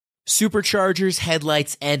Superchargers,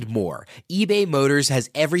 headlights, and more. eBay Motors has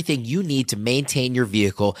everything you need to maintain your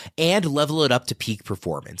vehicle and level it up to peak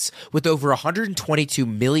performance. With over 122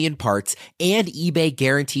 million parts and eBay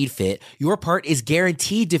Guaranteed Fit, your part is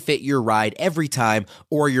guaranteed to fit your ride every time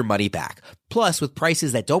or your money back. Plus, with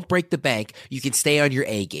prices that don't break the bank, you can stay on your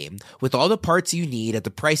A game. With all the parts you need at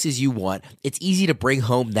the prices you want, it's easy to bring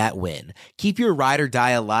home that win. Keep your ride or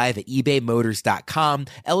die alive at ebaymotors.com.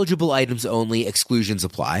 Eligible items only. Exclusions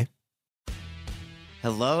apply.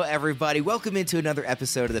 Hello, everybody. Welcome into another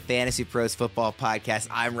episode of the Fantasy Pros Football Podcast.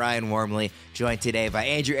 I'm Ryan Wormley, joined today by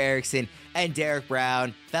Andrew Erickson and Derek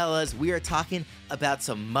Brown. Fellas, we are talking about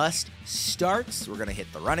some must-starts. We're going to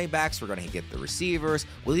hit the running backs. We're going to get the receivers.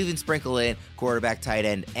 We'll even sprinkle in quarterback, tight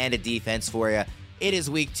end, and a defense for you. It is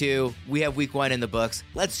week 2. We have week 1 in the books.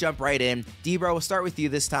 Let's jump right in. D-Bro, we'll start with you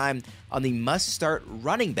this time on the must-start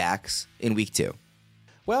running backs in week 2.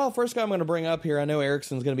 Well, first guy I'm going to bring up here, I know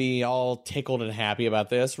Erickson's going to be all tickled and happy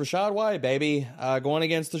about this. Rachaad White, baby, going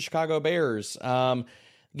against the Chicago Bears.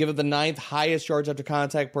 Give it the 9th highest yards after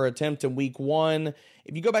contact per attempt in week 1.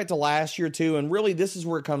 If you go back to last year, too, and really this is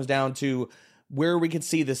where it comes down to where we could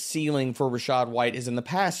see the ceiling for Rachaad White is in the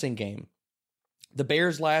passing game. The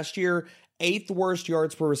Bears last year, 8th worst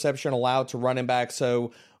yards per reception allowed to running back,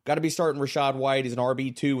 so got to be starting Rachaad White. He's an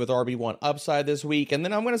RB2 with RB1 upside this week. And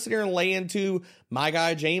then I'm going to sit here and lay into my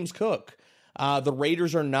guy, James Cook. The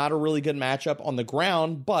Raiders are not a really good matchup on the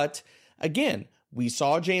ground, but again, we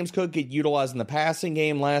saw James Cook get utilized in the passing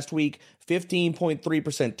game last week,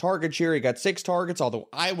 15.3% target share. He got 6 targets, although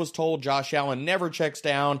I was told Josh Allen never checks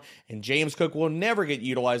down and James Cook will never get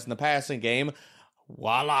utilized in the passing game.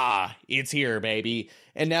 Voila, it's here, baby.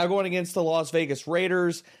 And now going against the Las Vegas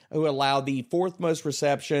Raiders, who allowed the 4th most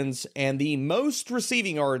receptions and the most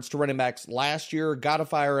receiving yards to running backs last year. Got to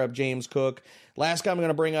fire up James Cook. Last guy I'm going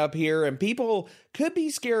to bring up here, and people could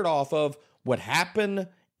be scared off of what happened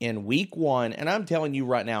in week 1. And I'm telling you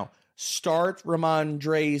right now, start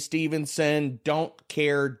Ramondre Stevenson. Don't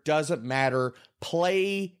care, doesn't matter.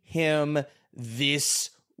 Play him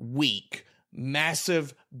this week.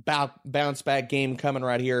 Massive bounce back game coming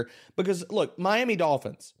right here. Because, look, Miami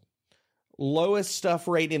Dolphins, lowest stuff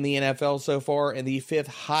rate in the NFL so far and the 5th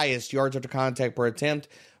highest yards after contact per attempt.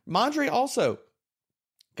 Ramondre also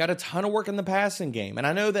got a ton of work in the passing game. And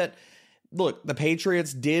I know that, look, the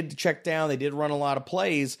Patriots did check down. They did run a lot of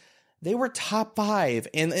plays. They were top 5.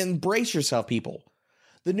 And brace yourself, people.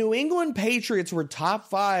 The New England Patriots were top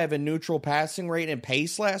 5 in neutral passing rate and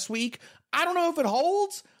pace last week. I don't know if it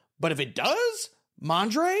holds, but if it does,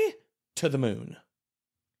 Mondre to the moon.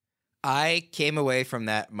 I came away from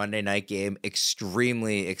that Monday night game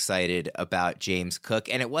extremely excited about James Cook,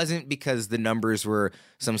 and it wasn't because the numbers were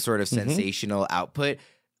some sort of sensational output.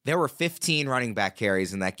 There were 15 running back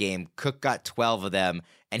carries in that game. Cook got 12 of them,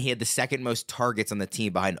 and he had the 2nd most targets on the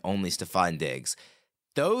team behind only Stephon Diggs.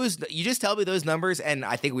 You just tell me those numbers, and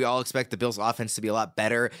I think we all expect the Bills' offense to be a lot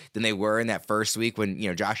better than they were in that first week when,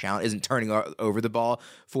 Josh Allen isn't turning over the ball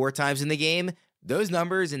 4 times in the game. Those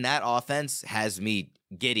numbers in that offense has me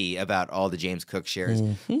giddy about all the James Cook shares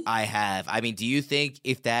I have. I mean, do you think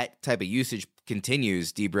if that type of usage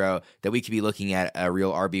continues, D-Bro, that we could be looking at a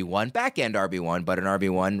real RB1, back-end RB1, but an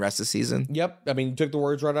RB1 rest of the season? Yep. I mean, you took the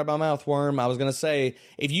words right out of my mouth, Worm. I was going to say,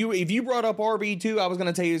 if you brought up RB2, I was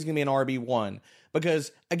going to tell you it's going to be an RB1.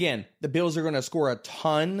 Because, again, the Bills are going to score a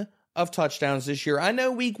ton of touchdowns this year. I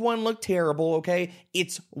know week 1 looked terrible, okay?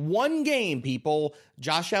 It's one game, people.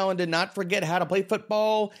 Josh Allen did not forget how to play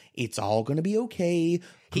football. It's all going to be okay.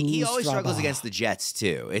 He always struggles against the Jets,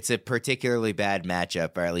 too. It's a particularly bad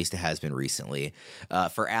matchup, or at least it has been recently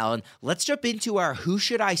for Allen. Let's jump into our Who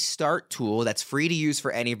Should I Start tool that's free to use for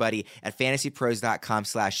anybody at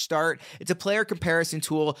fantasypros.com/start. It's a player comparison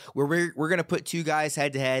tool where we're going to put 2 guys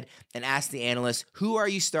head-to-head and ask the analyst, who are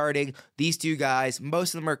you starting? These 2 guys,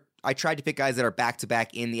 most of them I tried to pick guys that are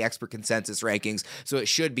back-to-back in the expert consensus rankings, so it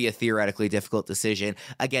should be a theoretically difficult decision.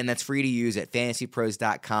 Again, that's free to use at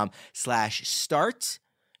fantasypros.com/start.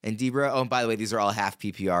 And D-Bro, oh, and by the way, these are all half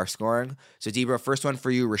PPR scoring. So D-Bro, first one for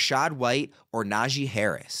you, Rachaad White or Najee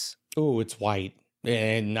Harris? Oh, it's White.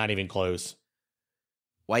 And not even close.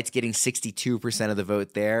 White's getting 62% of the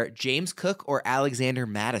vote there. James Cook or Alexander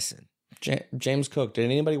Madison? James Cook. Did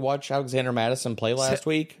anybody watch Alexander Madison play last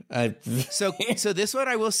week? So this one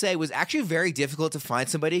I will say was actually very difficult to find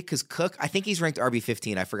somebody because Cook, I think he's ranked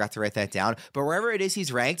RB15. I forgot to write that down. But wherever it is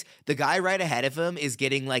he's ranked, the guy right ahead of him is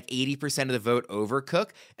getting like 80% of the vote over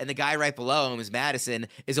Cook. And the guy right below him is Madison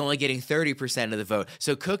is only getting 30% of the vote.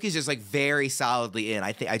 So Cook is just like very solidly in.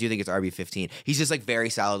 I do think it's RB15. He's just like very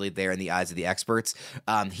solidly there in the eyes of the experts.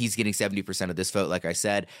 He's getting 70% of this vote, like I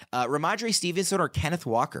said. Ramondre Stevenson or Kenneth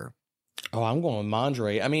Walker? Oh, I'm going with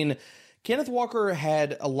Mondre. I mean, Kenneth Walker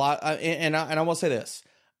had a lot, and I will say this.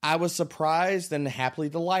 I was surprised and happily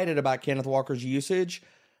delighted about Kenneth Walker's usage,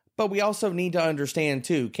 but we also need to understand,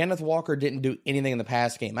 too, Kenneth Walker didn't do anything in the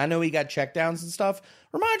pass game. I know he got checkdowns and stuff.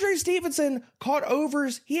 Ramondre Stevenson caught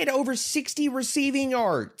overs. He had over 60 receiving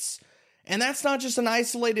yards. And that's not just an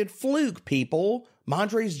isolated fluke, people.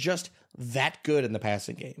 Mondre's just that good in the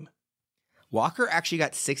passing game. Walker actually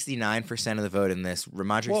got 69% of the vote in this.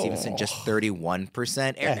 Ramondre Stevenson just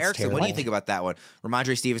 31%. Erickson, what do you think about that one?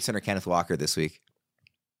 Ramondre Stevenson or Kenneth Walker this week?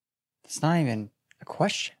 It's not even a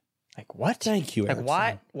question. Like what? Thank you, Erickson.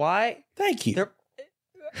 Like why? Thank you.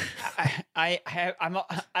 I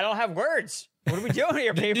don't have words. What are we doing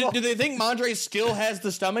here, people? Do they think Mondre still has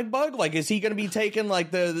the stomach bug? Like, is he going to be taking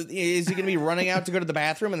is he going to be running out to go to the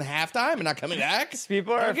bathroom in the halftime and not coming back?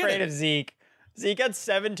 People are afraid of Zeke. Zeke had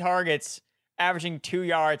 7 targets, averaging 2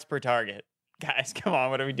 yards per target. Guys, come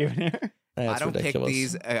on. What are we doing here? That's I don't ridiculous. pick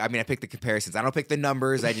these. I pick the comparisons. I don't pick the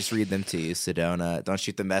numbers. I just read them to you. So don't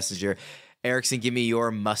shoot the messenger. Erickson, give me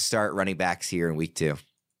your must-start running backs here in week 2.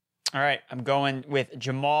 All right. I'm going with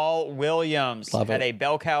Jamal Williams. Had a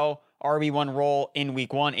bell cow RB1 role in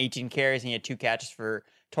week 1, 18 carries, and he had 2 catches for a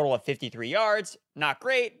total of 53 yards. Not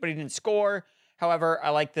great, but he didn't score. However, I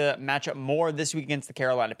like the matchup more this week against the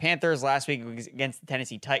Carolina Panthers. Last week was against the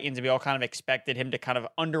Tennessee Titans. We all kind of expected him to kind of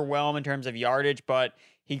underwhelm in terms of yardage, but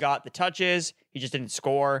he got the touches. He just didn't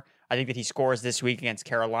score. I think that he scores this week against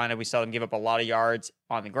Carolina. We saw them give up a lot of yards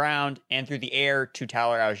on the ground and through the air to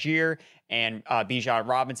Tyler Algier, and Bijan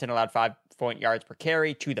Robinson allowed 5 yards per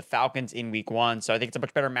carry to the Falcons in week 1. So I think it's a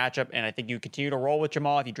much better matchup, and I think you continue to roll with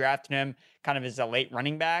Jamal if you drafted him kind of as a late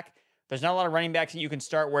running back. There's not a lot of running backs that you can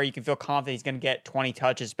start where you can feel confident he's going to get 20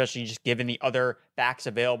 touches, especially just given the other backs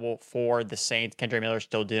available for the Saints. Kendre Miller's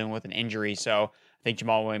still dealing with an injury, so I think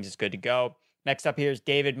Jamal Williams is good to go. Next up here is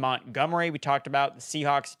David Montgomery. We talked about the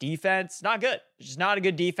Seahawks defense. Not good. It's just not a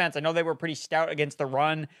good defense. I know they were pretty stout against the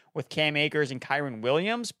run with Cam Akers and Kyron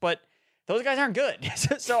Williams, but those guys aren't good.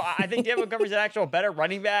 So I think David Montgomery's an actual better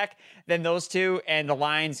running back than those two, and the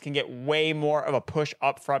Lions can get way more of a push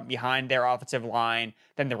up front behind their offensive line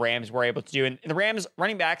than the Rams were able to do. And the Rams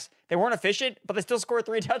running backs, they weren't efficient, but they still scored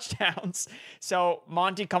 3 touchdowns. So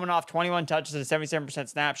Monty coming off 21 touches and a 77%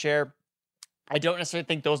 snap share. I don't necessarily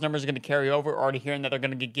think those numbers are going to carry over. Already hearing that they're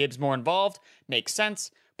going to get Gibbs more involved makes sense.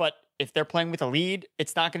 But if they're playing with a lead,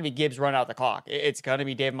 it's not going to be Gibbs run out the clock. It's going to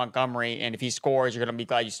be David Montgomery. And if he scores, you're going to be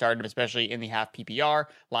glad you started him, especially in the half PPR.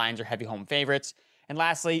 Lions are heavy home favorites. And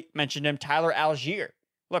lastly, mentioned him, Tyler Algier.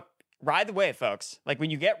 Look, ride the wave, folks. Like when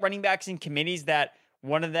you get running backs in committees that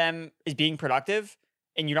one of them is being productive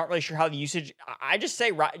and you're not really sure how the usage, I just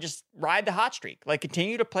say just ride the hot streak. Like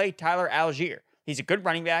continue to play Tyler Algier. He's a good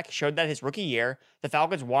running back. He showed that his rookie year. The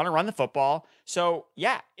Falcons want to run the football. So,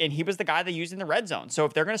 yeah, and he was the guy they used in the red zone. So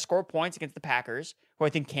if they're going to score points against the Packers, who I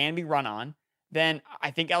think can be run on, then I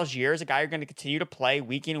think Algier is a guy you're going to continue to play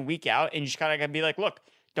week in and week out. And you just kind of got to be like, look,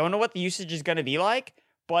 don't know what the usage is going to be like,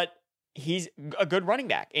 but he's a good running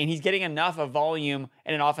back. And he's getting enough of volume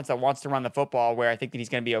in an offense that wants to run the football where I think that he's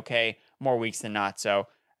going to be okay more weeks than not. So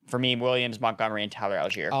for me, Williams, Montgomery, and Tyler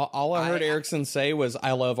Algier. All I heard Erickson say was,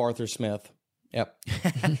 I love Arthur Smith. Yep.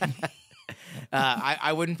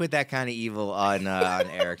 I wouldn't put that kind of evil on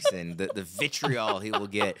Erickson. The vitriol he will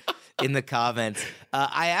get in the comments.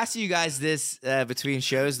 I asked you guys this between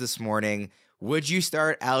shows this morning. Would you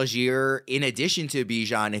start Algier in addition to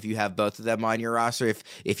Bijan if you have both of them on your roster?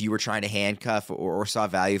 If you were trying to handcuff or saw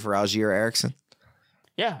value for Algier, Erickson?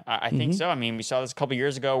 Yeah, I think so. I mean, we saw this a couple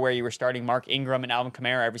years ago where you were starting Mark Ingram and Alvin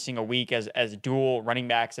Kamara every single week as dual running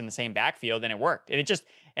backs in the same backfield, and it worked. And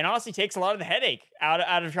it honestly takes a lot of the headache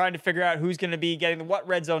out of trying to figure out who's going to be getting what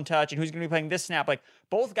red zone touch and who's going to be playing this snap. Like,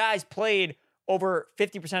 both guys played over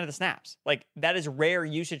 50% of the snaps. Like, that is rare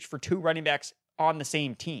usage for 2 running backs on the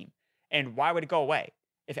same team. And why would it go away?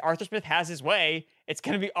 If Arthur Smith has his way, it's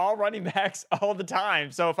going to be all running backs all the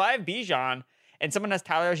time. So if I have Bijan and someone has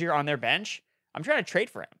Tyler Algier on their bench, I'm trying to trade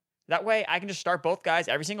for him. That way I can just start both guys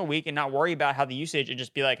every single week and not worry about how the usage and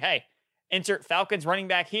just be like, hey, insert Falcons running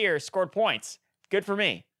back here, scored points. Good for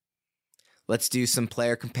me. Let's do some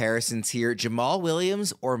player comparisons here. Jamal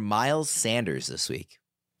Williams or Miles Sanders this week?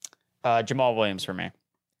 Jamal Williams for me.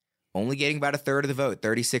 Only getting about a third of the vote,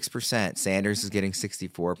 36%. Sanders is getting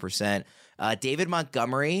 64%. David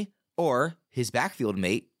Montgomery or his backfield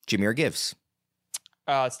mate, Jahmyr Gibbs.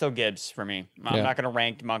 It's still Gibbs for me. I'm not going to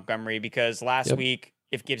rank Montgomery because last week,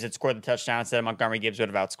 if Gibbs had scored the touchdown instead of Montgomery, Gibbs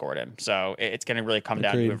would have outscored him. So it's going to really come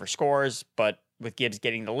down to whoever scores. But with Gibbs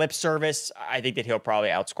getting the lip service, I think that he'll probably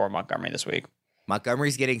outscore Montgomery this week.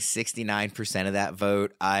 Montgomery's getting 69% of that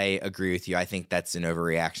vote. I agree with you. I think that's an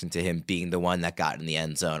overreaction to him being the one that got in the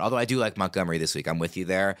end zone. Although I do like Montgomery this week. I'm with you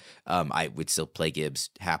there. I would still play Gibbs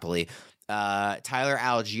happily. Tyler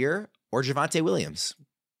Algier or Javonte Williams?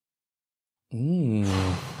 It's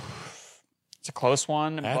a close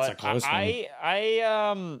one. That's a close one.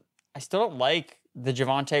 I still don't like the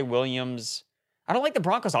Javonte Williams. I don't like the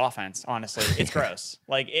Broncos offense, honestly. It's gross.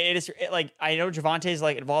 Like I know Javante's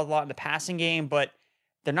like involved a lot in the passing game, but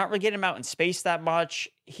they're not really getting him out in space that much.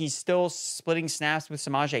 He's still splitting snaps with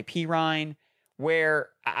Samaje Perine, where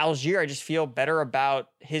Algier, I just feel better about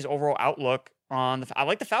his overall outlook on I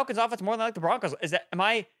like the Falcons offense more than I like the Broncos. Am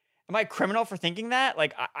I a criminal for thinking that?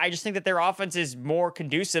 Like, I just think that their offense is more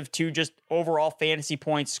conducive to just overall fantasy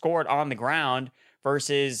points scored on the ground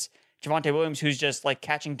versus Javonte Williams, who's just like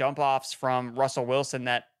catching dump offs from Russell Wilson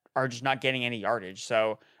that are just not getting any yardage.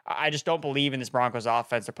 So I just don't believe in this Broncos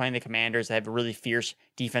offense. They're playing the Commanders. They have a really fierce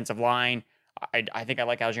defensive line. I think I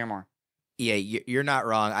like Algier more. Yeah, you're not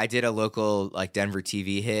wrong. I did a local like Denver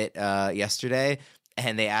TV hit yesterday,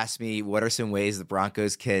 and they asked me what are some ways the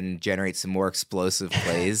Broncos can generate some more explosive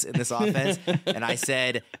plays in this offense, and I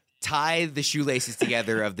said tie the shoelaces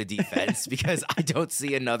together of the defense because I don't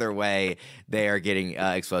see another way they are getting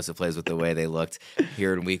explosive plays with the way they looked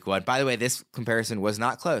here in week one. By the way, this comparison was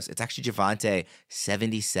not close. It's actually Javonte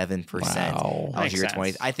 77%. Wow. Algier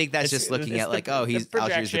 20. I think that's just looking at like, he's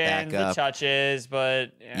Algier's the backup. The touches,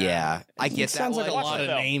 but yeah, I get that. Sounds like a lot of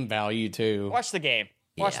name value too. Watch the game.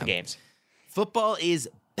 Watch the games. Football is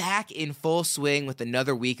back in full swing with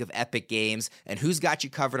another week of epic games, and who's got you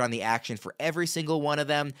covered on the action for every single one of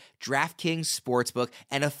them? DraftKings Sportsbook,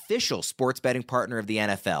 an official sports betting partner of the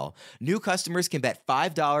NFL. New customers can bet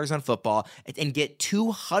 $5 on football and get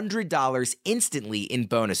 $200 instantly in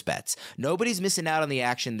bonus bets. Nobody's missing out on the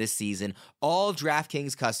action this season. All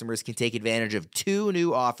DraftKings customers can take advantage of 2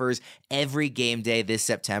 new offers every game day this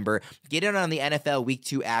September. Get in on the NFL Week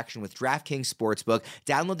 2 action with DraftKings Sportsbook.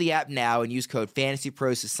 Download the app now and use code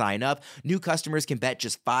FANTASYPROS to sign up. New customers can bet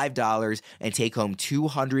just $5 and take home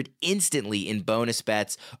 $200 instantly in bonus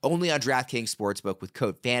bets. Only on DraftKings Sportsbook with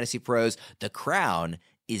code FANTASYPROS. The crown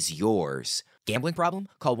is yours. Gambling problem?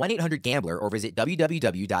 Call 1-800-GAMBLER or visit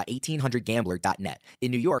www.1800gambler.net.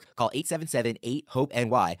 In New York, call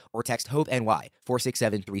 877-8-HOPE-NY or text HOPE-NY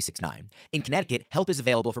 467-369. In Connecticut, help is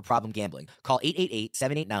available for problem gambling. Call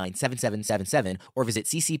 888-789-7777 or visit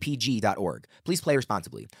ccpg.org. Please play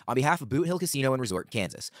responsibly. On behalf of Boot Hill Casino and Resort,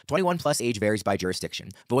 Kansas. 21 plus age varies by jurisdiction.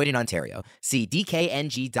 Void in Ontario. See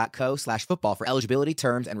dkng.co/football for eligibility,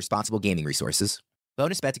 terms, and responsible gaming resources.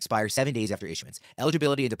 Bonus bets expire 7 days after issuance.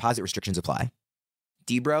 Eligibility and deposit restrictions apply.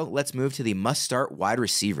 D-Bro, let's move to the must-start wide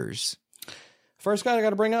receivers. First guy I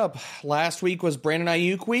got to bring up. Last week was Brandon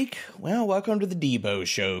Ayuk week. Well, welcome to the Debo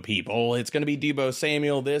show, people. It's going to be Debo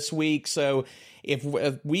Samuel this week. So if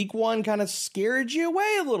week one kind of scared you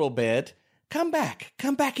away a little bit, come back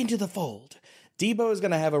into the fold. Debo is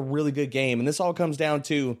going to have a really good game. And this all comes down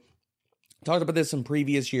to, talked about this in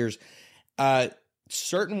previous years,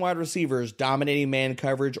 certain wide receivers dominating man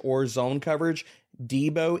coverage or zone coverage.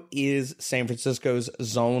 Debo is San Francisco's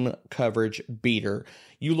zone coverage beater.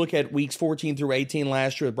 You look at weeks 14 through 18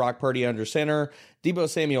 last year with Brock Purdy under center. Debo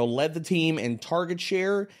Samuel led the team in target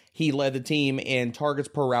share. He led the team in targets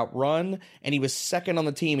per route run, and he was second on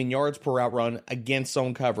the team in yards per route run against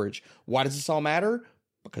zone coverage. Why does this all matter?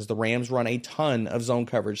 Because the Rams run a ton of zone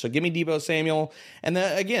coverage. So give me Debo Samuel. And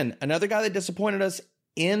then again, another guy that disappointed us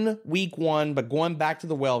in week one, but going back to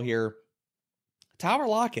the well here, Tyler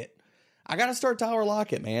Lockett. I got to start Tyler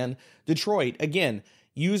Lockett, man. Detroit, again,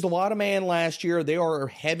 used a lot of man last year. They are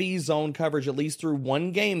heavy zone coverage, at least through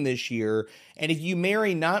one game this year. And if you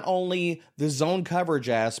marry not only the zone coverage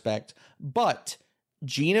aspect, but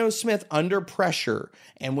Geno Smith under pressure,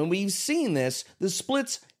 and when we've seen this, the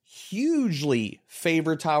splits hugely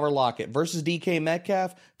favor Tyler Lockett versus DK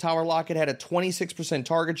Metcalf. Tyler Lockett had a 26%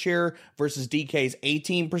 target share versus DK's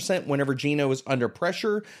 18% whenever Geno was under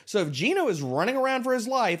pressure. So if Geno is running around for his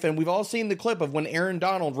life, and we've all seen the clip of when Aaron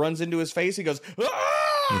Donald runs into his face, he goes,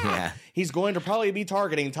 ah! Yeah. He's going to probably be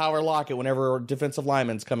targeting Tyler Lockett whenever a defensive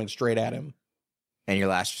lineman's coming straight at him. And your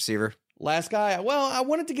last receiver? Last guy. Well, I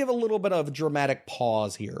wanted to give a little bit of a dramatic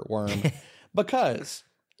pause here, Worm, because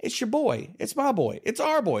It's your boy. It's my boy. It's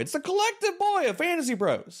our boy. It's the collective boy of Fantasy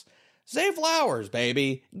Pros. Zay Flowers,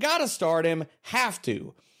 baby. Gotta start him. Have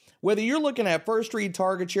to. Whether you're looking at first read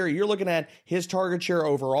target share, you're looking at his target share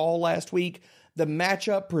overall last week, the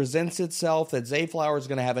matchup presents itself that Zay Flowers is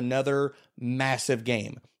going to have another massive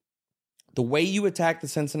game. The way you attack the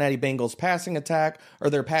Cincinnati Bengals passing attack, or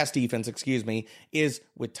their pass defense, is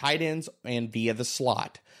with tight ends and via the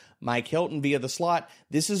slot. Mike Hilton via the slot,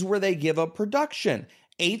 this is where they give up production.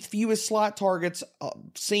 8th fewest slot targets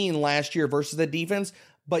seen last year versus the defense,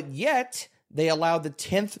 but yet they allowed the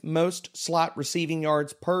 10th most slot receiving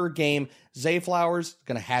yards per game. Zay Flowers is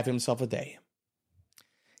going to have himself a day.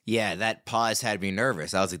 Yeah, that pause had me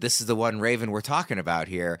nervous. I was like, this is the one Raven we're talking about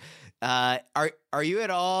here. Are you at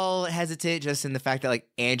all hesitant just in the fact that like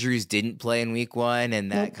Andrews didn't play in week 1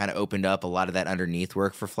 and that kind of opened up a lot of that underneath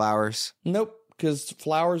work for Flowers? Nope, because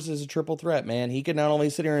Flowers is a triple threat, man. He could not only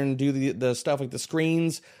sit here and do the stuff like the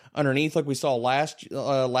screens underneath like we saw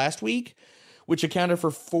last week, which accounted for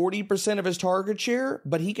 40% of his target share,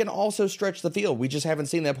 but he can also stretch the field. We just haven't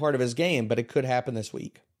seen that part of his game, but it could happen this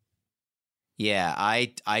week. Yeah,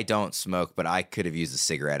 I don't smoke, but I could have used a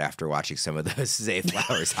cigarette after watching some of those Zay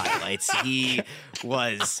Flowers highlights. He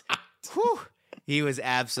was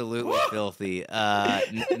absolutely filthy.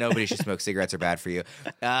 Nobody should smoke. Cigarettes are bad for you.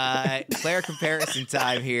 Player comparison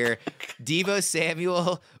time here. Deebo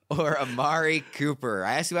Samuel or Amari Cooper?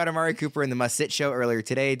 I asked you about Amari Cooper in the Must Sit show earlier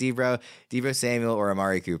today, Deebo Samuel or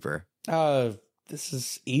Amari Cooper? This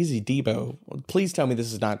is easy, Deebo. Please tell me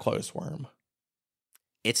this is not close, Worm.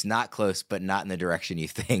 It's not close, but not in the direction you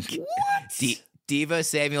think. What? Deebo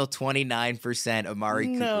Samuel, 29%. Amari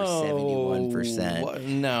Cooper, 71%.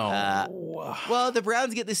 No. Well, the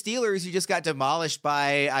Browns get the Steelers, who just got demolished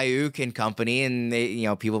by Ayuk and company, and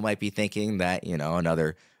they, people might be thinking that,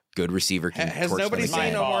 another good receiver can. Has nobody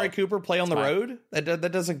seen Amari Cooper play on the road?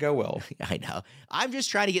 That doesn't go well. I know. I'm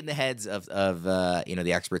just trying to get in the heads of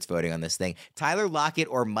the experts voting on this thing. Tyler Lockett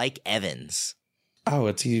or Mike Evans? Oh,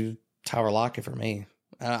 it's you, Tyler Lockett for me.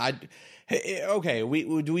 Okay,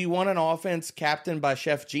 do we want an offense captained by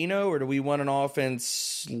Chef Gino, or do we want an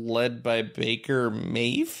offense led by Baker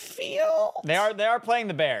Mayfield? They are playing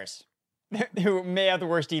the Bears, who may have the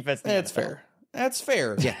worst defense. That's fair. That's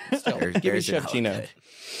fair. Yeah, still, give me Chef Gino.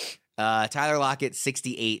 Tyler Lockett,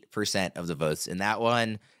 68% of the votes in that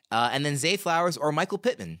one, and then Zay Flowers or Michael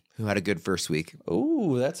Pittman, who had a good first week.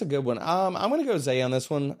 Ooh, that's a good one. I'm going to go Zay on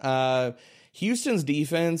this one. Houston's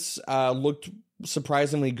defense looked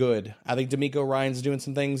surprisingly good. I think D'Amico Ryan's doing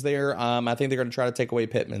some things there. I think they're going to try to take away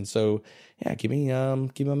Pittman. So yeah, give me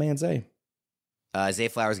my man Zay. Zay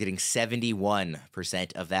Flowers getting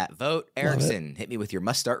 71% of that vote. Erickson, hit me with your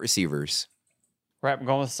must-start receivers. Right, we're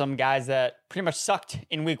going with some guys that pretty much sucked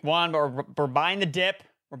in week 1, but we're buying the dip.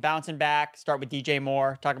 We're bouncing back. Start with DJ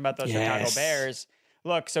Moore. Talking about those Chicago Bears.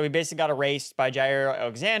 Look, so he basically got erased by Jair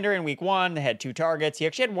Alexander in week 1. They had 2 targets. He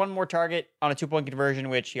actually had one more target on a 2-point conversion,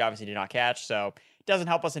 which he obviously did not catch. So it doesn't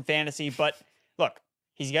help us in fantasy. But look,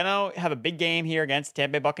 he's going to have a big game here against the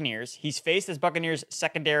Tampa Bay Buccaneers. He's faced this Buccaneers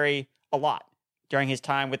secondary a lot during his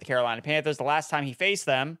time with the Carolina Panthers. The last time he faced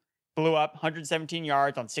them, blew up 117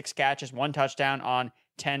 yards on 6 catches, 1 touchdown on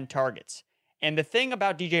 10 targets. And the thing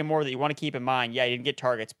about DJ Moore that you want to keep in mind, yeah, he didn't get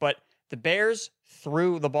targets, but the Bears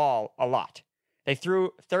threw the ball a lot. They threw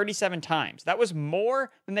 37 times. That was more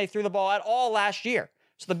than they threw the ball at all last year.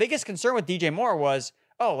 So the biggest concern with DJ Moore was,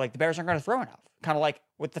 the Bears aren't going to throw enough. Kind of like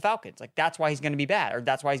with the Falcons. Like, that's why he's going to be bad, or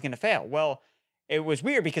that's why he's going to fail. Well, it was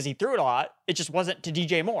weird because he threw it a lot. It just wasn't to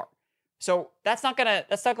DJ Moore. So that's not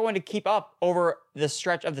going to keep up over the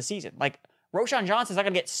stretch of the season. Like, Roschon Johnson's not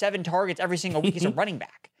going to get 7 targets every single week. He's a running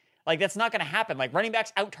back. Like, that's not going to happen. Like, running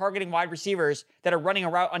backs out-targeting wide receivers that are running a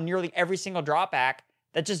route on nearly every single drop back.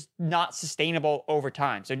 That's just not sustainable over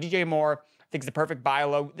time. So DJ Moore, I think, is the perfect buy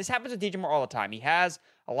low. This happens with DJ Moore all the time. He has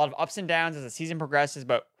a lot of ups and downs as the season progresses,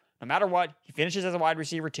 but no matter what, he finishes as a wide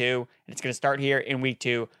receiver 2, and it's going to start here in week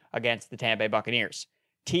 2 against the Tampa Bay Buccaneers.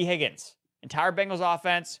 T. Higgins. Entire Bengals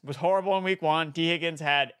offense was horrible in week 1. T. Higgins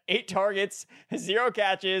had 8 targets, 0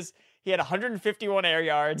 catches. He had 151 air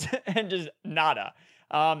yards and just nada.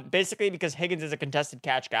 Basically because Higgins is a contested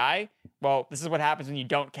catch guy. Well, this is what happens when you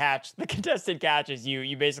don't catch the contested catches.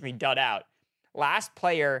 You basically dud out. Last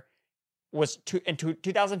player was in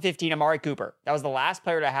 2015, Amari Cooper. That was the last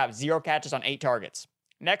player to have 0 catches on 8 targets.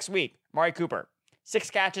 Next week, Amari Cooper, 6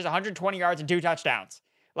 catches, 120 yards, and 2 touchdowns.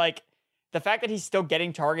 Like, the fact that he's still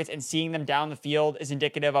getting targets and seeing them down the field is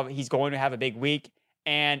indicative of he's going to have a big week.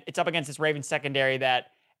 And it's up against this Ravens secondary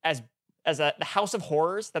that, as the house of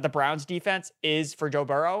horrors that the Browns defense is for Joe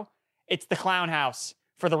Burrow, it's the clown house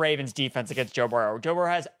for the Ravens defense against Joe Burrow. Joe Burrow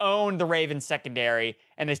has owned the Ravens secondary,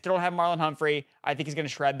 and they still don't have Marlon Humphrey. I think he's going to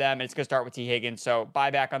shred them, and it's going to start with T. Higgins. So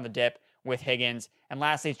buy back on the dip with Higgins. And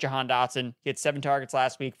lastly, it's Jahan Dotson. He had 7 targets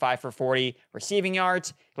last week, 5 for 40 receiving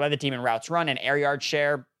yards. He led the team in routes run and air yard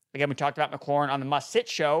share. Again, we talked about McLaurin on the must-sit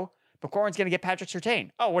show. McLaurin's going to get Patrick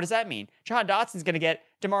Surtain. Oh, what does that mean? Jahan Dotson's going to get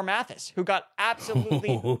DeMar Mathis, who got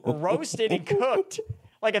absolutely roasted and cooked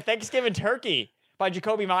like a Thanksgiving turkey by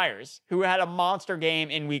Jacoby Myers, who had a monster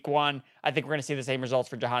game in week 1. I think we're going to see the same results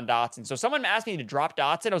for Jahan Dotson. So someone asked me to drop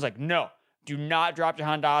Dotson. I was like, no, do not drop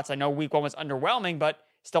Jahan Dotson. I know week 1 was underwhelming, but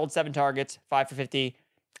still had 7 targets, 5 for 50.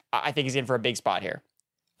 I think he's in for a big spot here.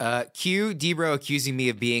 Debro accusing me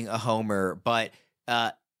of being a homer, but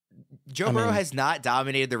Joe Burrow has not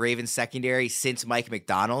dominated the Ravens secondary since Mike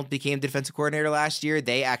McDonald became defensive coordinator last year.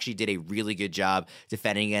 They actually did a really good job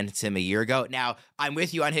defending against him a year ago. Now, I'm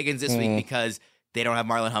with you on Higgins this week because they don't have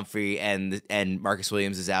Marlon Humphrey and Marcus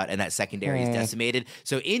Williams is out and that secondary is decimated.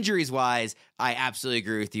 So injuries-wise, I absolutely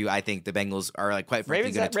agree with you. I think the Bengals are like quite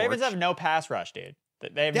frankly going to torch. Ravens have no pass rush, dude.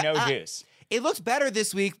 They have no juice. It looks better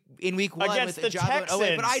this week in week 1 against with the Texans. Oh,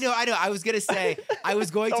 wait, but I know. I was going to say, I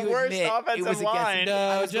was going to worst admit offensive it was line.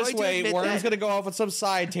 against. Just wait. Worm's going to go off on some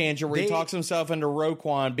side tangent where he talks himself into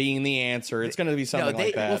Roquan being the answer. It's going to be something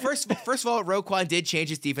like that. Well, first of all, Roquan did change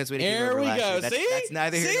his defense when he came over last year. That's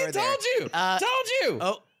neither here nor there. Told you.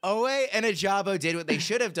 Owe and Ajabo did what they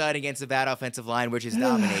should have done against a bad offensive line, which is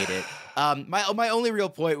dominate it. My only real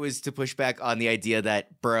point was to push back on the idea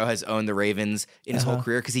that Burrow has owned the Ravens in his whole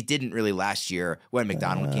career because he didn't really last year when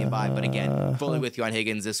McDonald came by. But again, fully with you on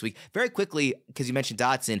Higgins this week. Very quickly, because you mentioned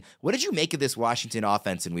Dotson, what did you make of this Washington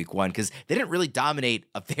offense in week 1? Because they didn't really dominate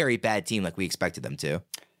a very bad team like we expected them to.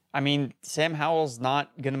 I mean, Sam Howell's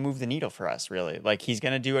not going to move the needle for us, really. Like, he's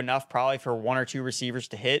going to do enough probably for 1 or 2 receivers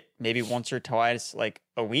to hit, maybe once or twice, like,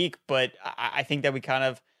 a week. But I think that we kind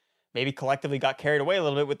of maybe collectively got carried away a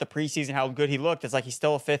little bit with the preseason, how good he looked. It's like he's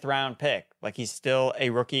still a 5th-round pick. Like, he's still a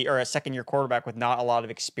rookie or a second-year quarterback with not a lot of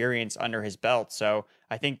experience under his belt. So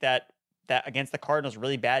I think that against the Cardinals,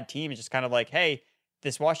 really bad team is just kind of like, hey,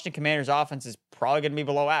 this Washington Commanders offense is probably going to be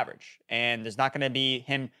below average, and there's not going to be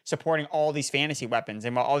him supporting all these fantasy weapons.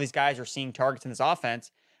 And while all these guys are seeing targets in this offense,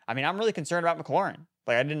 I mean, I'm really concerned about McLaurin.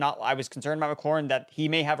 I was concerned about McLaurin that he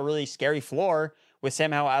may have a really scary floor with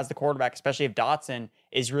Sam Howell as the quarterback, especially if Dotson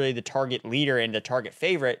is really the target leader and the target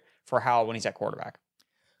favorite for Howell when he's at quarterback.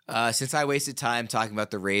 Since I wasted time talking about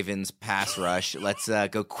the Ravens pass rush, let's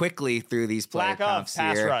go quickly through these player comps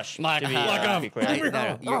pass here. rush.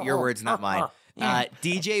 Your words, not mine.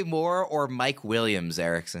 DJ Moore or Mike Williams,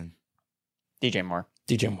 Erickson? DJ Moore.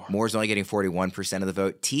 Moore's only getting 41% of the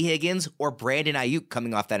vote. T. Higgins or Brandon Ayuk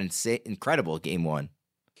coming off that incredible game 1?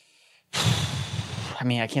 I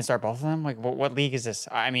mean, I can't start both of them. Like, what league is this?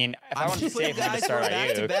 I mean, if I wanted to save them, to start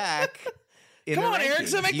Ayuk. Back. Come on,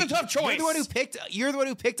 Erickson, make the tough choice. You're the one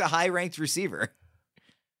who picked a high-ranked receiver.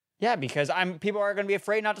 Yeah, because people are going to be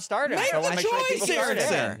afraid not to start him. Make the choice,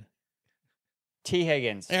 Erickson. T.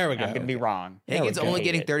 Higgins. There we go. I'm going to be wrong. Higgins only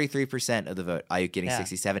getting 33% of the vote. Ayuk getting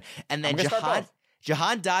 67%. And then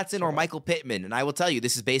Jahan Dotson or Michael Pittman. And I will tell you,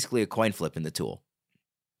 this is basically a coin flip in the tool.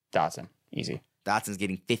 Dotson. Easy. Dotson's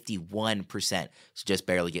getting 51%, so just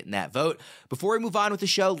barely getting that vote. Before we move on with the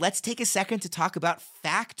show, let's take a second to talk about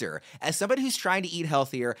Factor. As somebody who's trying to eat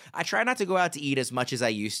healthier, I try not to go out to eat as much as I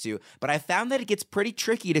used to, but I found that it gets pretty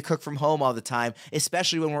tricky to cook from home all the time,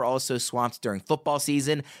 especially when we're also swamped during football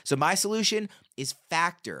season. So my solution is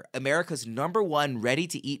Factor, America's #1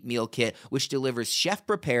 ready-to-eat meal kit, which delivers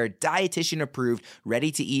chef-prepared, dietitian-approved,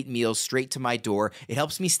 ready-to-eat meals straight to my door. It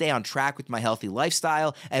helps me stay on track with my healthy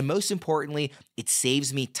lifestyle, and most importantly, it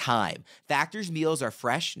saves me time. Factor's meals are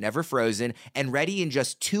fresh, never frozen, and ready in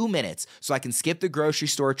just 2 minutes, so I can skip the grocery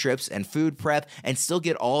store trips and food prep and still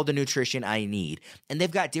get all the nutrition I need. And they've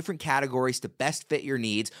got different categories to best fit your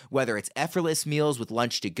needs, whether it's effortless meals with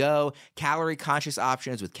lunch to go, calorie-conscious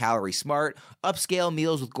options with Calorie Smart, upscale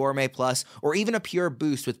meals with Gourmet Plus, or even a pure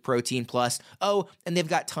boost with Protein Plus. Oh, and they've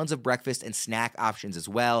got tons of breakfast and snack options as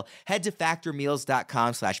well. Head to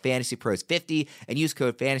factormeals.com/fantasypros50 and use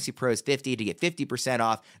code fantasypros50 to get 50%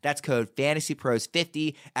 off. That's code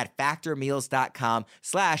fantasypros50 at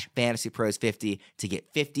factormeals.com/fantasypros50 to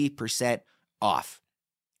get 50% off.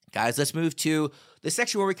 Guys, let's move to the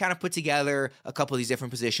section where we kind of put together a couple of these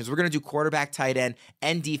different positions. We're going to do quarterback, tight end,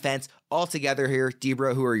 and defense all together here.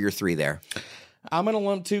 Debra, who are your 3 there? I'm going to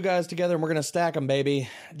lump 2 guys together, and we're going to stack them, baby.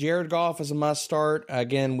 Jared Goff is a must start.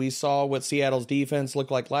 Again, we saw what Seattle's defense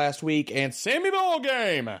looked like last week, and Sammy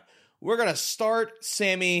Ballgame. We're going to start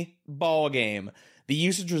Sammy Ballgame. The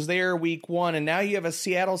usage was there week 1, and now you have a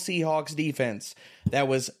Seattle Seahawks defense that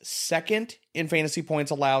was second in fantasy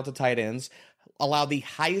points allowed to tight ends, allowed the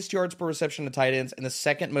highest yards per reception to tight ends, and the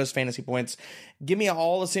second most fantasy points. Give me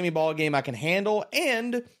all the semi-ball game I can handle,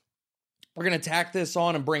 and we're going to tack this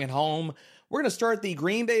on and bring it home. We're going to start the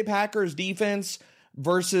Green Bay Packers defense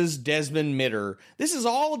versus Desmond Ridder. This is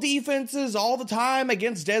all defenses all the time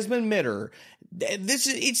against Desmond Ridder.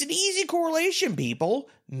 It's an easy correlation, people.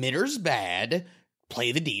 Ridder's bad.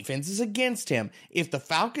 Play the defenses against him. If the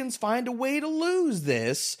Falcons find a way to lose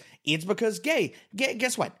this, it's because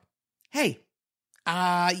guess what? Hey,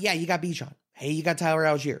 yeah, you got Bijan. Hey, you got Tyler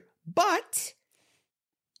Algier. But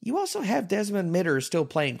you also have Desmond Ridder still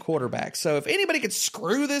playing quarterback. So if anybody could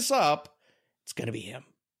screw this up, it's going to be him.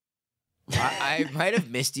 I might have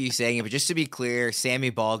missed you saying it, but just to be clear,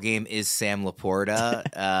 Sammy Ballgame is Sam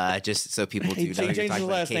Laporta. Just so people do know. He changed his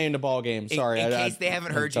last name to Ballgame. Sorry. In case they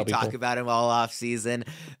haven't heard you talk about him all off season.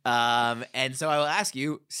 And so I will ask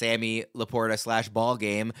you, Sammy Laporta /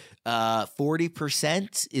 Ballgame,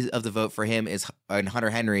 40% of the vote for him is, and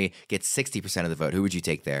Hunter Henry gets 60% of the vote. Who would you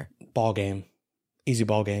take there? Ballgame. Easy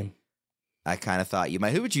Ballgame. I kind of thought you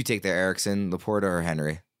might. Who would you take there, Erickson, Laporta, or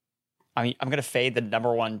Henry? I mean, I'm going to fade the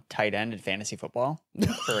number 1 tight end in fantasy football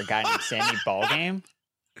for a guy named Sammy Ballgame.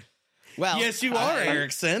 Well, yes, you are,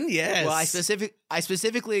 Erickson. Yes. Well, I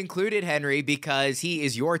specifically included Henry because he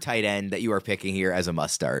is your tight end that you are picking here as a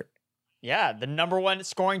must start. Yeah, the number 1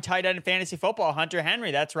 scoring tight end in fantasy football, Hunter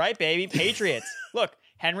Henry. That's right, baby. Patriots. Look,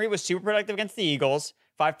 Henry was super productive against the Eagles.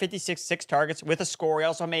 556, 6 targets with a score. He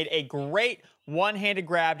also made a great one-handed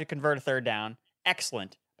grab to convert a third down.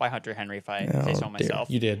 Excellent by Hunter Henry, if I say so myself.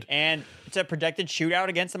 You did. And it's a projected shootout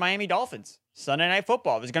against the Miami Dolphins. Sunday Night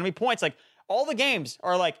Football. There's going to be points. Like, all the games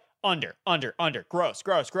are like under. Gross.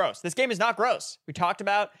 This game is not gross. We talked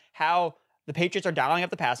about how the Patriots are dialing up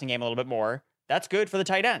the passing game a little bit more. That's good for the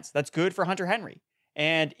tight ends. That's good for Hunter Henry.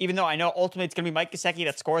 And even though I know ultimately it's going to be Mike Gesicki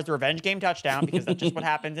that scores the revenge game touchdown, because that's just what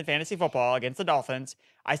happens in fantasy football against the Dolphins,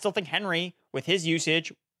 I still think Henry, with his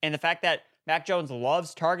usage and the fact that Mac Jones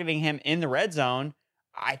loves targeting him in the red zone,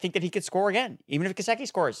 I think that he could score again, even if Gesicki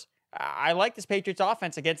scores. I like this Patriots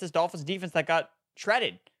offense against this Dolphins defense that got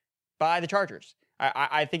shredded by the Chargers.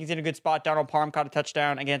 I think he's in a good spot. Donald Parham caught a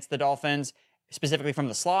touchdown against the Dolphins, specifically from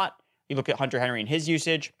the slot. You look at Hunter Henry and his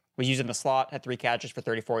usage. Was using the slot, had 3 catches for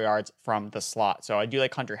 34 yards from the slot. So I do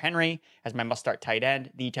like Hunter Henry as my must-start tight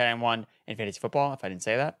end, the tight end 1 in fantasy football, if I didn't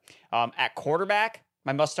say that. At quarterback,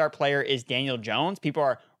 my must-start player is Daniel Jones. People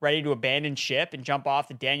are ready to abandon ship and jump off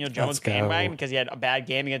the Daniel Jones bandwagon because he had a bad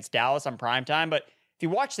game against Dallas on primetime. But if you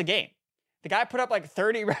watch the game, the guy put up like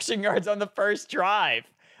 30 rushing yards on the first drive.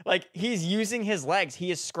 Like, he's using his legs.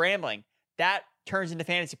 He is scrambling. That turns into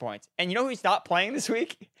fantasy points. And you know who he's not playing this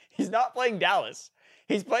week? He's not playing Dallas.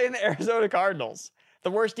 He's playing the Arizona Cardinals,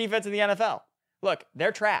 the worst defense in the NFL. Look,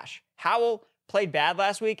 they're trash. Howell played bad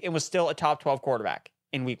last week and was still a top 12 quarterback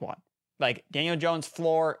in week 1. Like, Daniel Jones'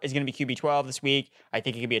 floor is going to be QB 12 this week. I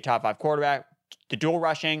think he could be a top 5 quarterback. The dual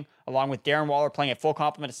rushing, along with Darren Waller playing a full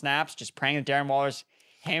complement of snaps, just praying that Darren Waller's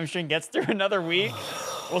hamstring gets through another week.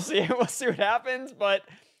 We'll see what happens, but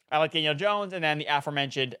I like Daniel Jones. And then the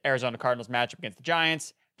aforementioned Arizona Cardinals matchup against the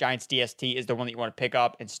Giants. Giants DST is the one that you want to pick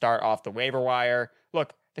up and start off the waiver wire.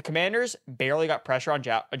 Look, the Commanders barely got pressure on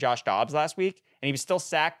Josh Dobbs last week, and he was still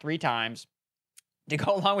sacked 3 times to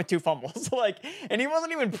go along with 2 fumbles. And he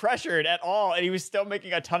wasn't even pressured at all, and he was still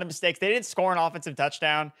making a ton of mistakes. They didn't score an offensive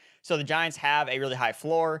touchdown, so the Giants have a really high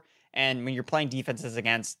floor. And when you're playing defenses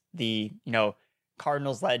against the,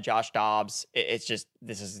 Cardinals-led Josh Dobbs, it's just,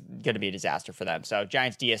 this is going to be a disaster for them. So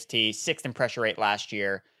Giants DST, 6th in pressure rate last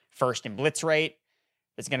year, 1st in blitz rate.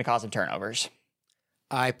 It's going to cause some turnovers.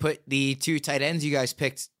 I put the 2 tight ends you guys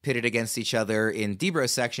pitted against each other in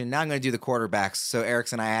Debro's section. Now I'm going to do the quarterbacks. So,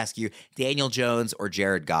 Erickson, I ask you, Daniel Jones or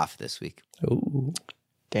Jared Goff this week? Ooh.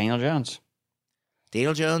 Daniel Jones.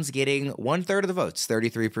 Daniel Jones getting 1/3 of the votes,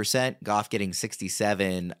 33%. Goff getting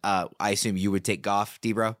 67%. I assume you would take Goff,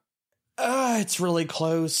 Debro? It's really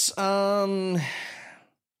close. Shooting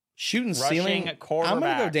ceiling. I'm going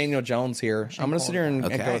to go Daniel Jones here. I'm going to sit here and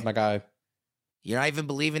go with my guy. You're not even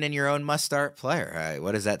believing in your own must-start player.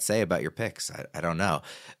 What does that say about your picks? I don't know.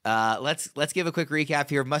 Let's give a quick recap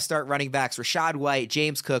here. Must-start running backs: Rachaad White,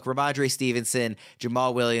 James Cook, Ramondre Stevenson,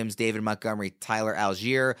 Jamal Williams, David Montgomery, Tyler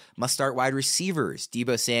Algier. Must-start wide receivers: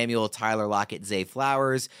 Deebo Samuel, Tyler Lockett, Zay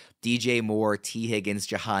Flowers, DJ Moore, T. Higgins,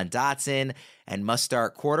 Jahan Dotson. And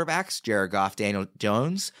must-start quarterbacks: Jared Goff, Daniel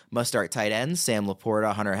Jones. Must-start tight ends: Sam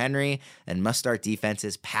Laporta, Hunter Henry. And must-start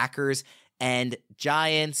defenses: Packers and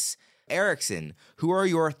Giants. Erickson, who are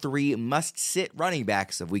your 3 must-sit running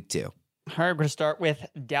backs of week 2? All right, we're going to start with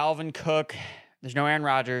Dalvin Cook. There's no Aaron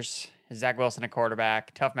Rodgers. Zach Wilson at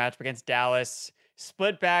quarterback. Tough matchup against Dallas.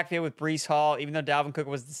 Split backfield with Breece Hall. Even though Dalvin Cook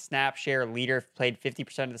was the snap share leader, played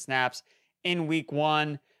 50% of the snaps in week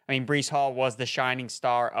 1. I mean, Breece Hall was the shining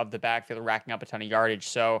star of the backfield, racking up a ton of yardage.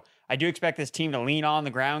 So I do expect this team to lean on the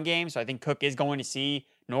ground game. So I think Cook is going to see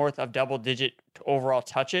north of double-digit overall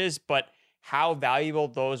touches. But how valuable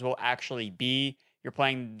those will actually be, you're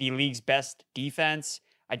playing the league's best defense.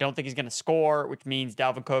 I don't think he's going to score, which means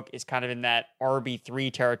Dalvin Cook is kind of in that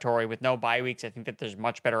RB3 territory with no bye weeks. I think that there's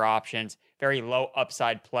much better options. Very low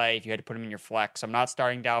upside play if you had to put him in your flex. So I'm not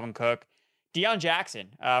starting Dalvin Cook. Deon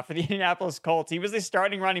Jackson for the Indianapolis Colts. He was the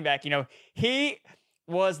starting running back. He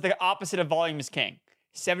was the opposite of volume is king.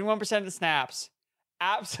 71% of the snaps.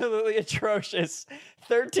 Absolutely atrocious.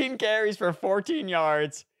 13 carries for 14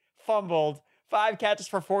 yards. Fumbled. 5 catches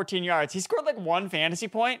for 14 yards. He scored like 1 fantasy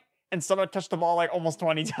point. And someone touched the ball like almost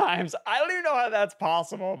 20 times. I don't even know how that's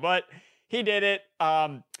possible, but he did it.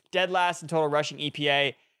 Dead last in total rushing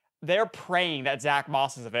EPA. They're praying that Zach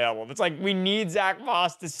Moss is available. It's like, we need Zach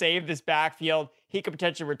Moss to save this backfield. He could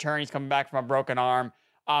potentially return. He's coming back from a broken arm.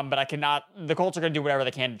 But the Colts are going to do whatever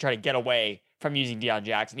they can to try to get away from using Deon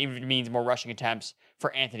Jackson, even if it means more rushing attempts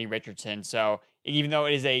for Anthony Richardson. So even though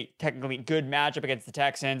it is a technically good matchup against the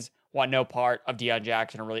Texans, want no part of Deon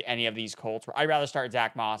Jackson or really any of these Colts. I'd rather start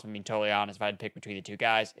Zach Moss, I'm being totally honest, if I had to pick between the two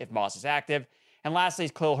guys, if Moss is active. And lastly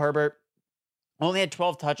is Khalil Herbert. Only had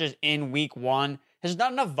 12 touches in week 1. There's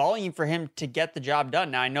not enough volume for him to get the job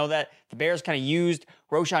done. Now, I know that the Bears kind of used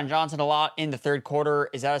Roschon Johnson a lot in the third quarter.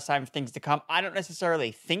 Is that a sign for things to come? I don't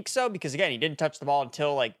necessarily think so, because again, he didn't touch the ball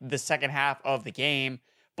until like the second half of the game.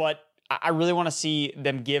 But I really want to see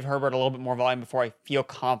them give Herbert a little bit more volume before I feel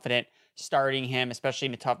confident starting him, especially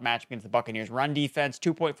in a tough match against the Buccaneers. Run defense,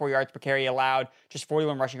 2.4 yards per carry allowed, just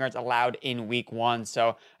 41 rushing yards allowed in week 1. So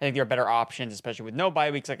I think there are better options, especially with no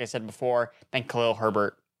bye weeks, like I said before, than Khalil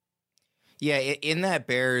Herbert. Yeah, in that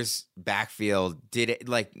Bears backfield, did it,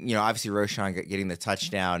 obviously Roschon getting the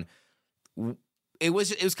touchdown, it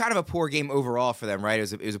was kind of a poor game overall for them, right?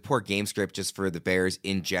 It was a poor game script just for the Bears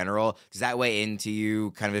in general. Does that weigh into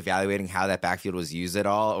you kind of evaluating how that backfield was used at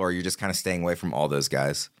all, or you're just kind of staying away from all those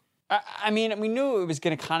guys? I mean, we knew it was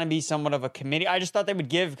going to kind of be somewhat of a committee. I just thought they would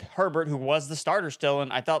give Herbert, who was the starter still,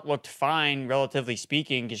 and I thought looked fine, relatively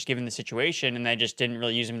speaking, just given the situation, and they just didn't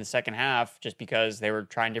really use him in the second half just because they were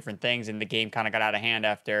trying different things, and the game kind of got out of hand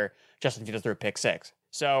after Justin Fields threw a pick 6.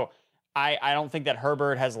 So I don't think that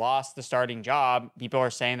Herbert has lost the starting job. People are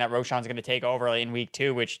saying that Roschon's going to take over in week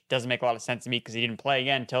 2, which doesn't make a lot of sense to me because he didn't play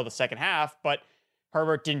again until the second half, but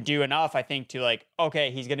Herbert didn't do enough, I think, to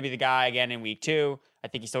okay, he's going to be the guy again in week 2. I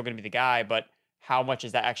think he's still going to be the guy, but how much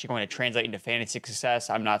is that actually going to translate into fantasy success?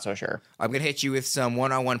 I'm not so sure. I'm going to hit you with some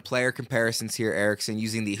one-on-one player comparisons here, Erickson,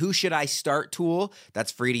 using the Who Should I Start tool.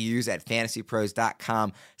 That's free to use at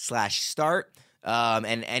fantasypros.com/start.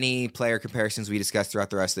 And any player comparisons we discuss throughout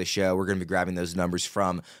the rest of the show, we're going to be grabbing those numbers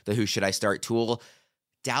from the Who Should I Start tool.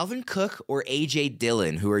 Dalvin Cook or A.J.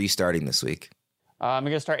 Dillon, who are you starting this week? I'm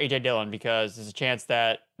going to start A.J. Dillon because there's a chance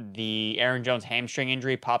that the Aaron Jones hamstring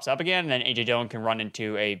injury pops up again, and then A.J. Dillon can run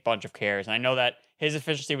into a bunch of carries. And I know that his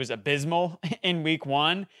efficiency was abysmal in week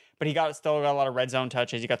 1, but he still got a lot of red zone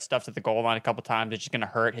touches. He got stuffed at the goal line a couple times. It's just going to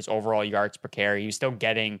hurt his overall yards per carry. He was still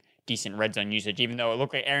getting decent red zone usage, even though it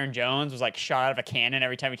looked like Aaron Jones was shot out of a cannon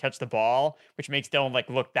every time he touched the ball, which makes Dillon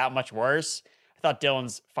look that much worse. I thought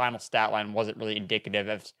Dillon's final stat line wasn't really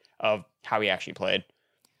indicative of how he actually played.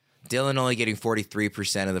 Dillon only getting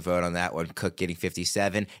 43% of the vote on that one. Cook getting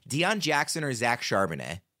 57%. Deon Jackson or Zach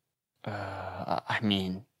Charbonnet? I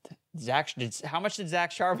mean, how much did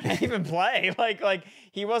Zach Charbonnet even play?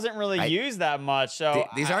 He wasn't really used that much. So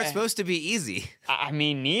these aren't supposed to be easy. I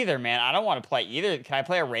mean, neither, man. I don't want to play either. Can I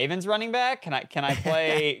play a Ravens running back? Can I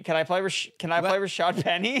play Rashad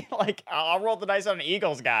Penny? I'll roll the dice on an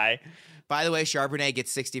Eagles guy. By the way, Charbonnet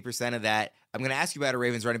gets 60% of that. I'm going to ask you about a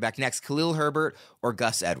Ravens running back next. Khalil Herbert or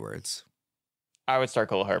Gus Edwards? I would start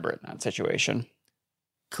Khalil Herbert in that situation.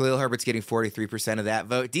 Khalil Herbert's getting 43% of that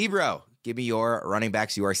vote. D-Bro, give me your running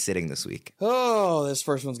backs you are sitting this week. Oh, this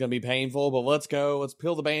first one's going to be painful, but let's go. Let's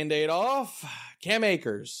peel the Band-Aid off. Cam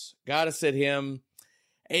Akers. Got to sit him.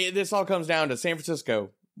 This all comes down to San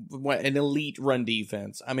Francisco, an elite run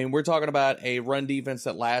defense. I mean, we're talking about a run defense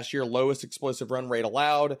that last year, lowest explosive run rate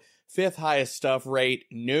allowed, 5th highest stuff rate.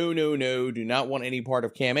 No. Do not want any part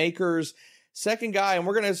of Cam Akers. Second guy, and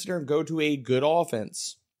we're going to sit here and go to a good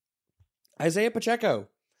offense. Isaiah Pacheco.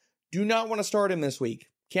 Do not want to start him this week.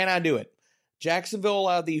 Cannot do it. Jacksonville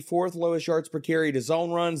allowed the 4th lowest yards per carry to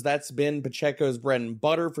zone runs. That's been Pacheco's bread and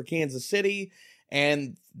butter for Kansas City.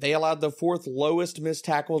 And they allowed the 4th lowest missed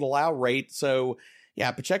tackle to allow rate. So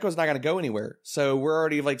yeah, Pacheco's not going to go anywhere. So we're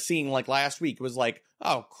already like seeing like last week it was like,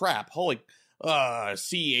 oh crap, holy,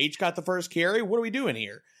 CH got the first carry. What are we doing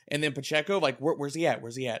here? And then Pacheco, like, where's he at?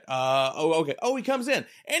 Where's he at? Okay. Oh, he comes in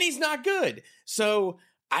and he's not good. So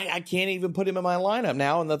I can't even put him in my lineup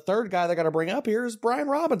now. And the third guy that I got to bring up here is Brian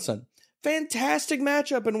Robinson. Fantastic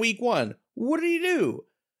matchup in week 1. What did he do?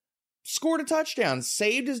 Scored a touchdown,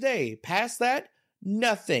 saved his day. Past that,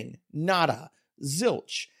 nothing, nada,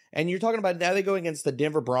 zilch. And you're talking about now they go against the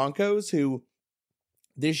Denver Broncos, who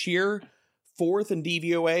this year, 4th in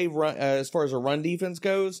DVOA as far as a run defense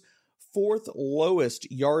goes, 4th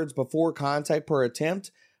lowest yards before contact per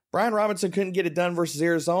attempt. Brian Robinson couldn't get it done versus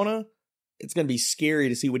Arizona. It's going to be scary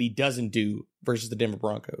to see what he doesn't do versus the Denver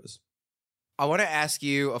Broncos. I want to ask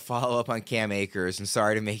you a follow-up on Cam Akers, and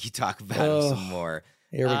sorry to make you talk about him some more.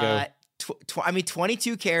 Here we go.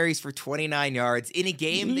 22 carries for 29 yards. In a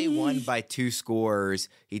game they won by 2 scores.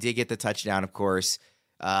 He did get the touchdown, of course.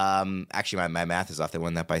 Actually, my math is off. They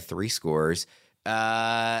won that by 3 scores.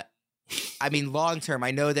 I mean, long-term,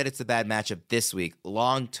 I know that it's a bad matchup this week.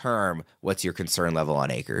 Long-term, what's your concern level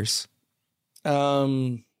on Akers?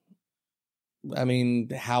 I mean,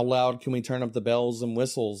 how loud can we turn up the bells and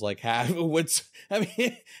whistles? Like, how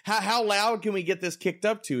loud can we get this kicked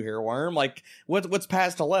up to here, Worm? Like, what's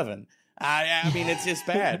past 11? I mean, it's just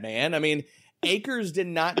bad, man. I mean, Akers did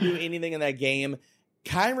not do anything in that game.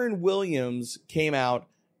 Kyren Williams came out,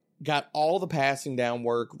 got all the passing down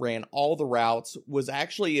work, ran all the routes, was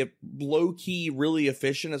actually a low-key really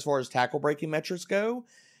efficient as far as tackle breaking metrics go.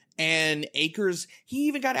 And Akers, he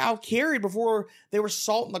even got out-carried before they were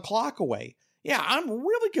salting the clock away. Yeah, I'm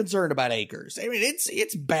really concerned about Akers. I mean,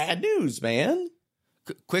 it's bad news, man.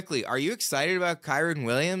 Quickly, are you excited about Kyren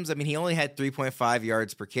Williams? I mean, he only had 3.5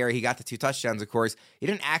 yards per carry. He got the 2 touchdowns, of course. He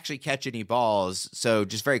didn't actually catch any balls. So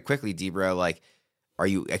just very quickly, Debro, like, are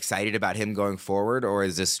you excited about him going forward, or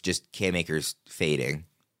is this just Cam Akers fading?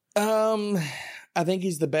 I think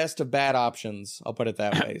he's the best of bad options. I'll put it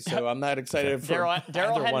that way. So I'm not excited for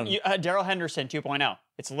Daryl Henderson 2.0.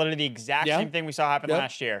 It's literally the exact same thing we saw happen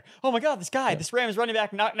last year. Oh my God, this Rams running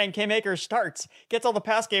back named Cam Akers starts, gets all the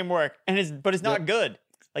pass game work, but is not good.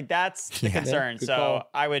 Like, that's the concern. So call.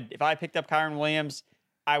 I would, if I picked up Kyren Williams,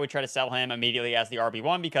 I would try to sell him immediately as the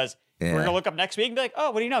RB1 because we're going to look up next week and be like,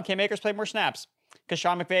 oh, what do you know? Cam Akers played more snaps because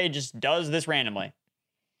Sean McVay just does this randomly.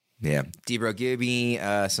 Yeah. Debro, give me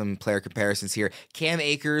some player comparisons here. Cam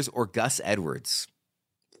Akers or Gus Edwards?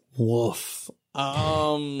 Woof.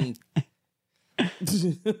 Gus?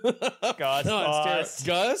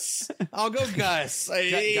 I'll go Gus.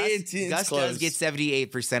 Gus does get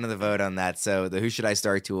 78% of the vote on that, so the Who Should I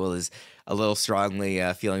Start tool is a little strongly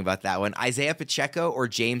feeling about that one. Isaiah Pacheco or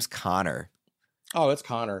James Conner? Oh, it's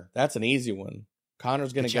Conner. That's an easy one.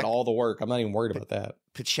 Connor's going to get all the work. I'm not even worried about that.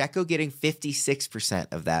 Pacheco getting 56%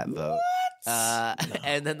 of that vote.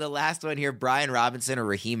 And then the last one here, Brian Robinson or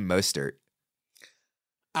Raheem Mostert?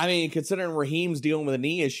 I mean, considering Raheem's dealing with a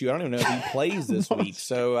knee issue, I don't even know if he plays this week.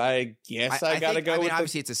 So I guess I got to go with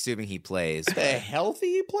obviously it's assuming he plays. The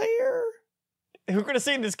healthy player? Who could have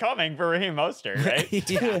seen this coming for Raheem Mostert, right?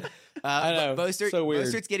 Yeah. I know. So weird.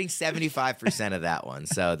 Mostert's getting 75% of that one.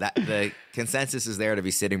 So that the consensus is there to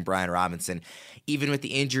be sitting Brian Robinson. Even with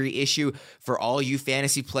the injury issue, for all you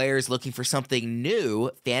fantasy players looking for something new,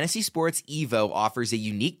 Fantasy Sports Evo offers a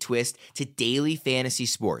unique twist to daily fantasy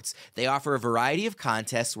sports. They offer a variety of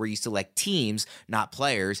contests where you select teams, not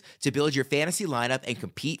players, to build your fantasy lineup and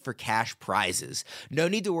compete for cash prizes. No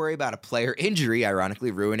need to worry about a player injury,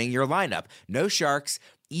 ironically ruining your lineup. No sharks.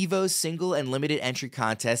 Evo's single and limited entry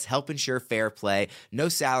contests help ensure fair play. No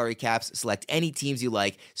salary caps. Select any teams you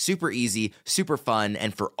like. Super easy, super fun,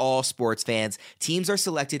 and for all sports fans. Teams are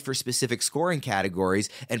selected for specific scoring categories,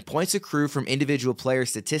 and points accrue from individual player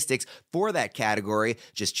statistics for that category.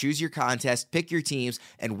 Just choose your contest, pick your teams,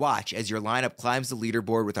 and watch as your lineup climbs the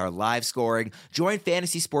leaderboard with our live scoring. Join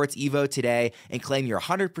Fantasy Sports Evo today and claim your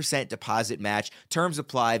 100% deposit match. Terms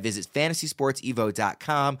apply. Visit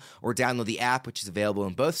fantasysportsevo.com or download the app, which is available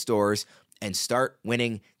in both stores, and start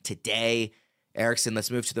winning today. Erickson,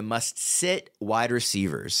 let's move to the must-sit wide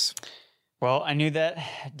receivers. Well, I knew that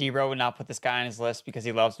D-Row would not put this guy on his list because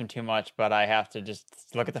he loves him too much, but I have to just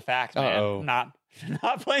look at the facts, man. Not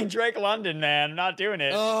playing Drake London, man. Not doing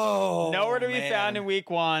it. Nowhere to be found in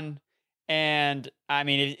week 1. And, I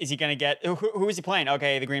mean, is he going to get... Who is he playing?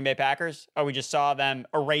 Okay, the Green Bay Packers. Oh, we just saw them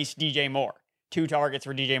erase DJ Moore. 2 targets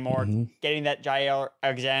for DJ Moore. Getting that Jair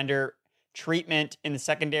Alexander treatment in the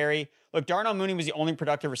secondary. Look, Darnell Mooney was the only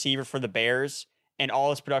productive receiver for the Bears, and all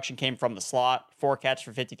his production came from the slot. 4 catches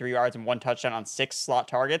for 53 yards and 1 touchdown on 6 slot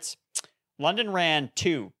targets. London ran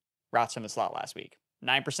 2 routes from the slot last week.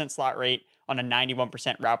 9% slot rate on a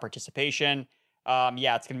 91% route participation. It's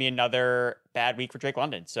going to be another bad week for Drake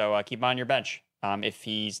London. So keep him on your bench if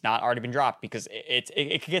he's not already been dropped, because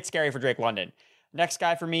it could get scary for Drake London. Next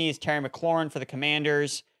guy for me is Terry McLaurin for the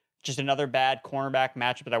Commanders. Just another bad cornerback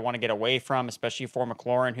matchup that I want to get away from, especially for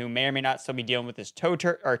McLaurin, who may or may not still be dealing with his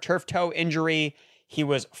turf toe injury. He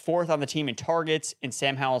was 4th on the team in targets in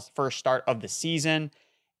Sam Howell's first start of the season.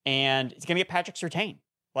 And it's going to get Patrick Surtain.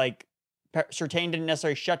 Like, Surtain didn't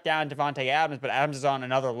necessarily shut down Devontae Adams, but Adams is on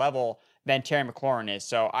another level than Terry McLaurin is.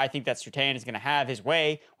 So I think that Surtain is going to have his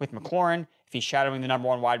way with McLaurin. If he's shadowing the number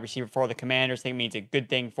 1 wide receiver for the Commanders, I think it means a good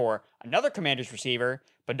thing for another Commanders receiver,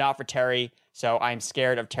 but not for Terry. So I'm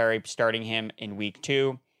scared of Terry starting him in week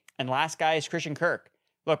 2. And last guy is Christian Kirk.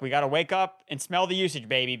 Look, we got to wake up and smell the usage,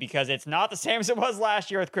 baby, because it's not the same as it was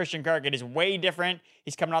last year with Christian Kirk. It is way different.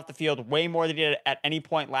 He's coming off the field way more than he did at any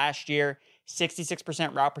point last year.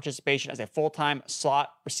 66% route participation as a full-time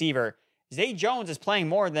slot receiver. Zay Jones is playing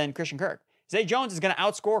more than Christian Kirk. Zay Jones is going to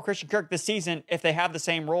outscore Christian Kirk this season if they have the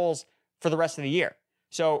same roles for the rest of the year.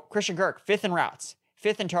 So Christian Kirk, 5th in routes,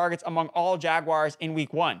 5th in targets among all Jaguars in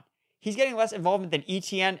week 1. He's getting less involvement than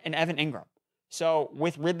ETN and Evan Ingram. So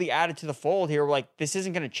with Ridley added to the fold here, we're like, this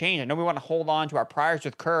isn't going to change. I know we want to hold on to our priors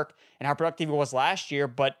with Kirk and how productive he was last year,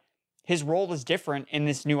 but his role is different in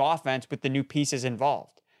this new offense with the new pieces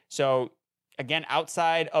involved. So again,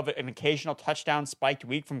 outside of an occasional touchdown spiked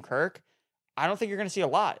week from Kirk, I don't think you're going to see a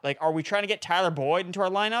lot. Like, are we trying to get Tyler Boyd into our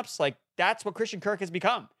lineups? Like, that's what Christian Kirk has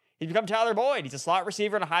become. He's become Tyler Boyd. He's a slot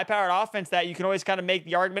receiver in a high-powered offense that you can always kind of make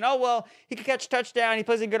the argument, oh, well, he could catch a touchdown. He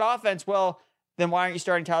plays a good offense. Well, then why aren't you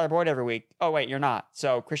starting Tyler Boyd every week? Oh, wait, you're not.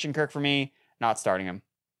 So Christian Kirk for me, not starting him.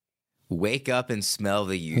 Wake up and smell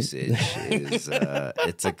the usage is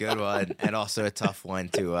it's a good one, and also a tough one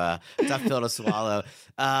to tough pill to swallow.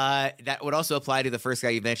 That would also apply to the first guy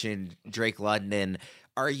you mentioned, Drake London.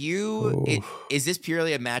 Are you is this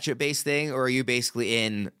purely a matchup based thing, or are you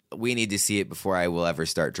basically we need to see it before I will ever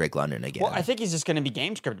start Drake London again? Well, I think he's just going to be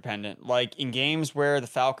game script dependent. Like in games where the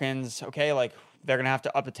Falcons, like they're going to have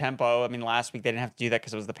to up the tempo. I mean, last week they didn't have to do that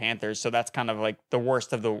because it was the Panthers, so that's kind of like the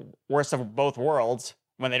worst of both worlds.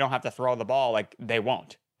 When they don't have to throw the ball, like they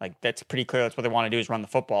won't. Like that's pretty clear. That's what they want to do is run the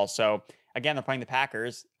football. So again, they're playing the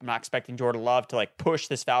Packers. I'm not expecting Jordan Love to like push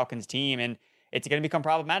this Falcons team, and it's going to become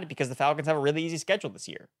problematic because the Falcons have a really easy schedule this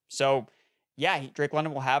year. So yeah, Drake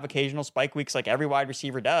London will have occasional spike weeks like every wide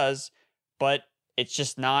receiver does, but it's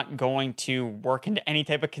just not going to work into any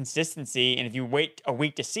type of consistency. And if you wait a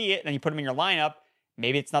week to see it, and then you put him in your lineup,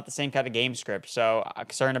 maybe it's not the same kind of game script. So I'm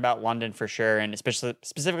concerned about London for sure, and especially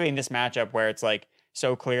specifically in this matchup where it's like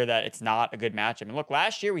so clear that it's not a good matchup. And look,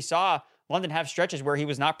 last year we saw London have stretches where he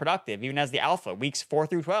was not productive, even as the alpha, weeks 4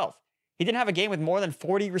 through 12. He didn't have a game with more than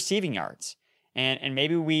 40 receiving yards. And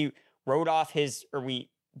maybe we we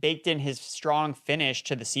baked in his strong finish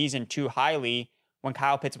to the season too highly when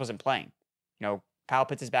Kyle Pitts wasn't playing. Kyle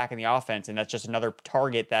Pitts is back in the offense, and that's just another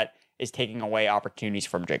target that is taking away opportunities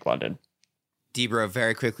from Drake London. Debra,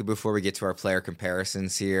 very quickly before we get to our player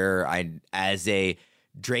comparisons here, as a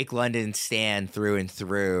Drake London stan through and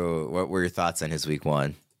through, what were your thoughts on his week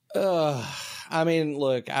 1? I mean,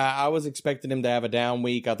 look, I was expecting him to have a down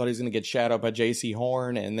week. I thought he was going to get shadowed by J.C.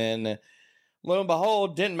 Horn, and then lo and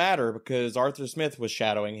behold, didn't matter because Arthur Smith was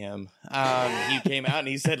shadowing him. He came out and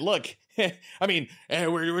he said, look, I mean,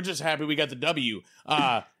 we're just happy we got the W.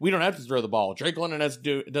 We don't have to throw the ball. Drake London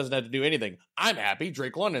doesn't have to do anything. I'm happy.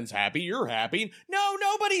 Drake London's happy. You're happy. No,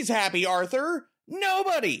 nobody's happy, Arthur.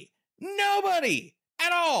 Nobody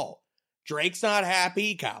at all. Drake's not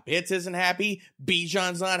happy. Kyle Pitts isn't happy.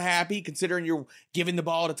 Bijan's not happy, considering you're giving the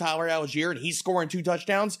ball to Tyler Algier and he's scoring 2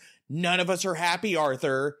 touchdowns. None of us are happy,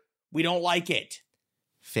 Arthur. We don't like it.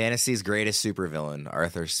 Fantasy's greatest supervillain,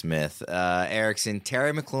 Arthur Smith. Erickson,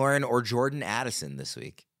 Terry McLaurin, or Jordan Addison this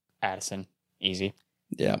week? Addison. Easy.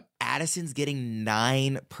 Yeah. Addison's getting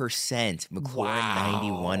 9%.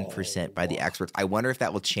 McLaurin, 91% by the experts. I wonder if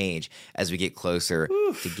that will change as we get closer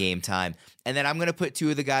to game time. And then I'm going to put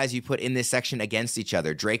 2 of the guys you put in this section against each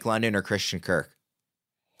other, Drake London or Christian Kirk.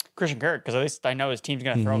 Christian Kirk, because at least I know his team's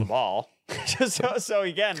going to throw the ball. so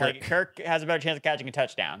again, Kirk has a better chance of catching a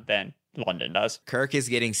touchdown than London does. Kirk is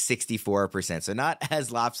getting 64%, so not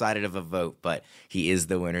as lopsided of a vote, but he is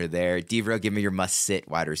the winner there. Devro, give me your must-sit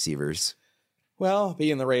wide receivers. Well,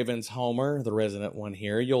 being the Ravens homer, the resident one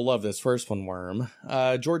here, you'll love this first one, Worm.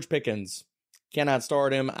 George Pickens. Cannot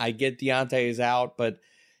start him. I get Deontay is out, but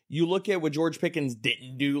you look at what George Pickens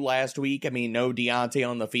didn't do last week. I mean, no Deontay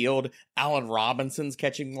on the field. Allen Robinson's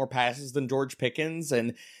catching more passes than George Pickens,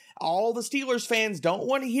 and all the Steelers fans don't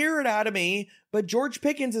want to hear it out of me, but George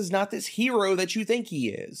Pickens is not this hero that you think he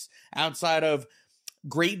is. Outside of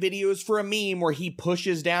great videos for a meme where he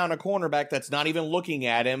pushes down a cornerback that's not even looking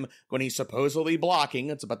at him when he's supposedly blocking.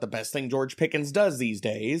 It's about the best thing George Pickens does these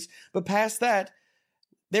days. But past that,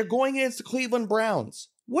 they're going against the Cleveland Browns.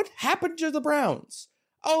 What happened to the Browns?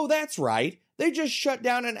 Oh, that's right. They just shut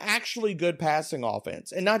down an actually good passing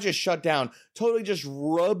offense. And not just shut down, totally just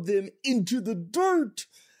rub them into the dirt.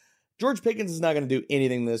 George Pickens is not going to do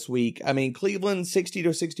anything this week. I mean, Cleveland, 60 to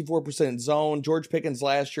 64% zone. George Pickens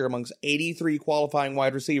last year amongst 83 qualifying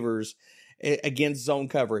wide receivers against zone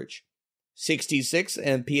coverage. 66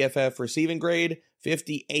 in PFF receiving grade,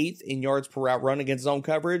 58th in yards per route run against zone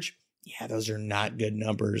coverage. Yeah, those are not good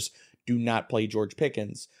numbers. Do not play George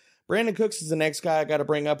Pickens. Brandon Cooks is the next guy I got to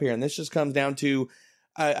bring up here, and this just comes down to,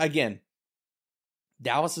 again,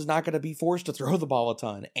 Dallas is not going to be forced to throw the ball a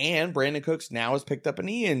ton, and Brandon Cooks now has picked up a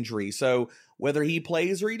knee injury, so whether he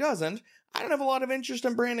plays or he doesn't, I don't have a lot of interest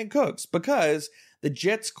in Brandon Cooks because the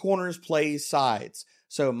Jets corners play sides.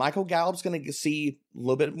 So Michael Gallup's going to see a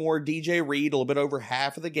little bit more DJ Reed, a little bit over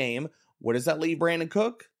half of the game. What does that leave Brandon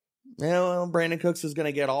Cook? Well, Brandon Cooks is going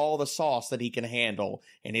to get all the sauce that he can handle,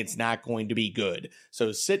 and it's not going to be good.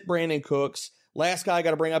 So sit Brandon Cooks. Last guy I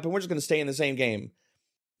got to bring up, and we're just going to stay in the same game.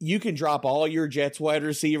 You can drop all your Jets wide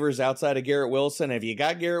receivers outside of Garrett Wilson. If you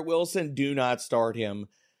got Garrett Wilson, do not start him.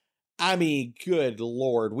 I mean, good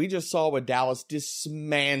Lord. We just saw what Dallas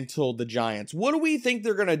dismantled the Giants. What do we think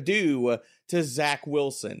they're going to do to Zach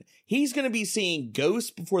Wilson? He's going to be seeing ghosts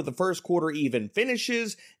before the first quarter even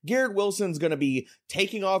finishes. Garrett Wilson's going to be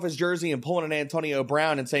taking off his jersey and pulling an Antonio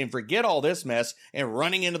Brown and saying, forget all this mess, and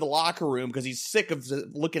running into the locker room because he's sick of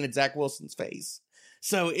looking at Zach Wilson's face.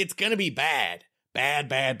 So it's going to be bad.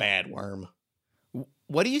 Bad, Worm.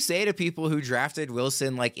 What do you say to people who drafted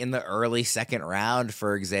Wilson like in the early second round,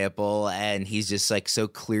 for example, and he's just like so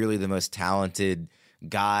clearly the most talented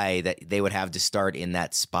guy that they would have to start in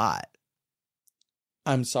that spot?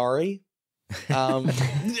 I'm sorry.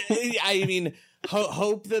 I mean,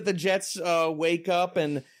 hope that the Jets wake up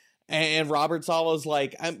and Robert Saleh's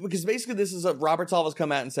like, because basically this is Robert Saleh's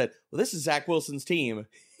come out and said, well, this is Zach Wilson's team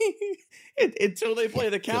until they play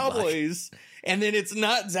the Cowboys. And then it's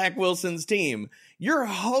not Zach Wilson's team. You're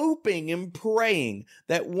hoping and praying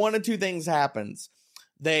that one of two things happens.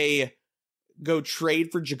 They go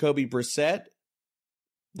trade for Jacoby Brissett.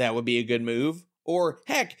 That would be a good move. Or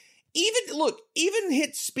heck, even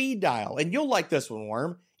hit speed dial. And you'll like this one,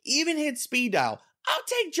 Worm. Even hit speed dial. I'll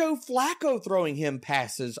take Joe Flacco throwing him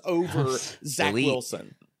passes over Zach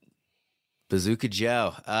Wilson. Bazooka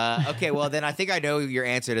Joe. Okay, well, then I think I know your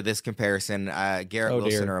answer to this comparison. Garrett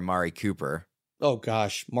Wilson or Amari Cooper. Oh,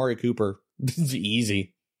 gosh. Amari Cooper.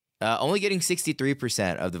 Easy. Only getting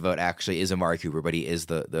 63% of the vote actually is Amari Cooper, but he is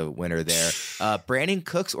the winner there. Brandon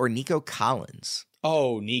Cooks or Nico Collins?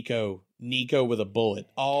 Oh, Nico. Nico with a bullet.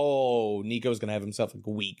 Oh, Nico's going to have himself a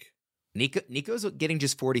week. Nico's getting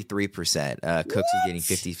just 43%. Cooks is getting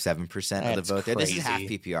 57% of the vote there. This is half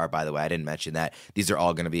PPR, by the way. I didn't mention that. These are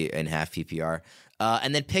all going to be in half PPR.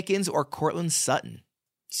 And then Pickens or Cortland Sutton?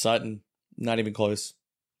 Sutton. Not even close.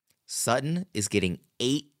 Sutton is getting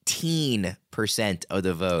 18% of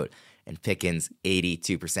the vote, and Pickens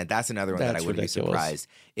 82%. That's another one that I wouldn't be surprised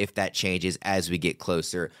if that changes as we get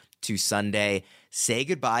closer to Sunday. Say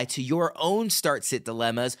goodbye to your own start-sit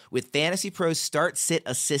dilemmas with Fantasy Pros Start-Sit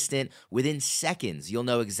Assistant. Within seconds, you'll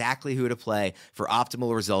know exactly who to play for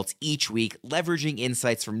optimal results each week, leveraging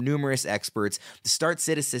insights from numerous experts. The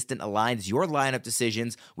Start-Sit Assistant aligns your lineup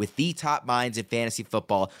decisions with the top minds in fantasy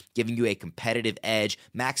football, giving you a competitive edge.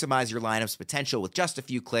 Maximize your lineup's potential with just a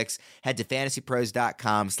few clicks. Head to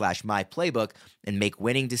fantasypros.com/myplaybook and make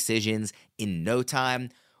winning decisions in no time.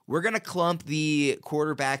 We're going to clump the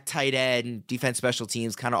quarterback, tight end, defense, special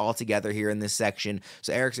teams kind of all together here in this section.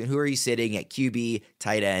 So, Erickson, who are you sitting at QB,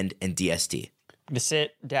 tight end, and DST? To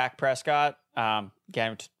sit Dak Prescott.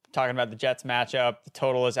 Again, talking about the Jets matchup. The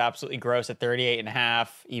total is absolutely gross at 38.5,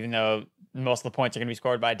 even though most of the points are going to be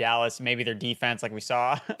scored by Dallas. Maybe their defense, like we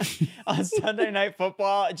saw on Sunday Night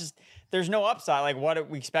Football. There's no upside. Like, what are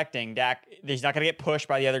we expecting? Dak, he's not going to get pushed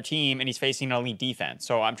by the other team, and he's facing an elite defense.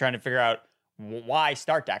 So I'm trying to figure out why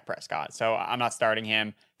start Dak Prescott. So I'm not starting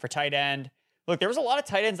him. For tight end, look, there was a lot of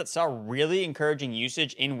tight ends that saw really encouraging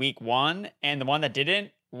usage in week 1, and the one that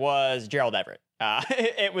didn't was Gerald Everett.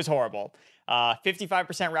 It was horrible.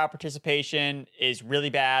 55% route participation is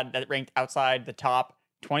really bad. That ranked outside the top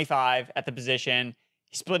 25 at the position.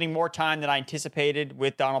 He's splitting more time than I anticipated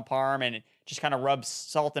with Donald Parham, and it just kind of rubs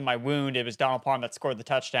salt in my wound. It was Donald Parham that scored the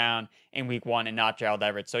touchdown in week 1 and not Gerald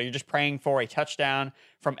Everett. So you're just praying for a touchdown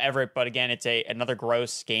from Everett. But again, it's another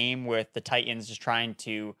gross game with the Titans just trying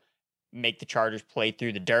to make the Chargers play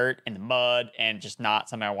through the dirt and the mud, and just not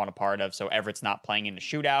something I want a part of. So Everett's not playing in the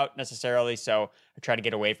shootout necessarily. So I try to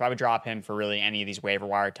get away from, I would drop him for really any of these waiver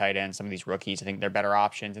wire tight ends, some of these rookies. I think they're better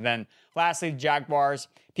options. And then lastly, the Jaguars,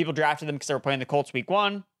 people drafted them because they were playing the Colts week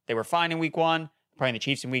 1. They were fine in week 1, playing the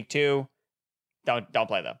Chiefs in week 2. Don't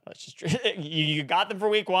play them. Let's just you got them for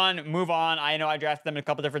week 1. Move on. I know I drafted them in a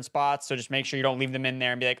couple different spots, so just make sure you don't leave them in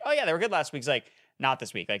there and be like, oh yeah, they were good last week. It's like, not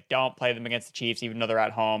this week. Like, don't play them against the Chiefs, even though they're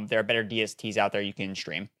at home. There are better DSTs out there you can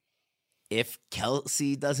stream. If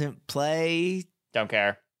Kelsey doesn't play, don't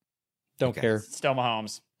care. Don't care. Still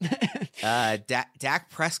Mahomes.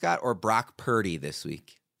 Dak Prescott or Brock Purdy this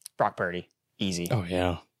week? Brock Purdy, easy. Oh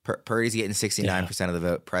yeah. Purdy's getting 69% of the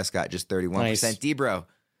vote. Prescott just 31%. Nice. D-Bro,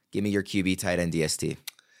 give me your QB tight end DST.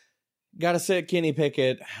 Got to sit Kenny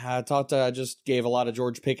Pickett. I just gave a lot of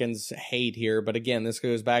George Pickens hate here, but again, this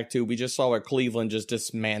goes back to we just saw where Cleveland just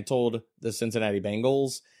dismantled the Cincinnati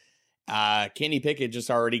Bengals. Kenny Pickett just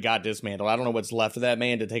already got dismantled. I don't know what's left of that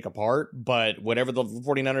man to take apart, but whatever the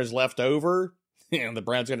 49ers left over, the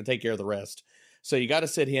Browns going to take care of the rest. So you got to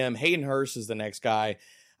sit him. Hayden Hurst is the next guy.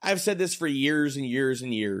 I've said this for years and years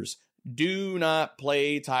and years. Do not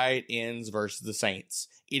play tight ends versus the Saints.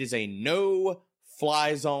 It is a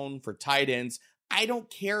no-fly zone for tight ends. I don't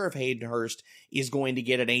care if Hayden Hurst is going to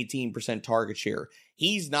get an 18% target share.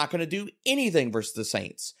 He's not going to do anything versus the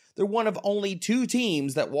Saints. They're one of only 2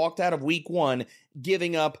 teams that walked out of week 1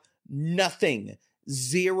 giving up nothing.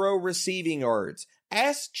 0 receiving yards.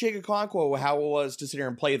 Ask Chigakonkwo how it was to sit here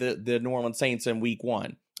and play the New Orleans Saints in week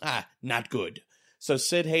 1. Not good. So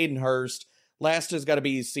sit Hayden Hurst. Last has got to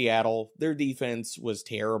be Seattle. Their defense was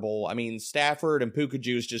terrible. I mean, Stafford and Puka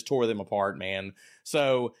Juice just tore them apart, man.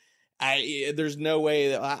 So there's no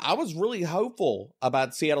way. I was really hopeful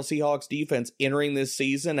about Seattle Seahawks defense entering this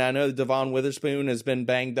season. I know Devon Witherspoon has been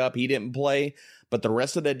banged up. He didn't play, but the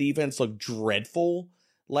rest of that defense looked dreadful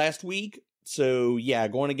last week. So, yeah,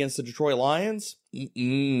 going against the Detroit Lions,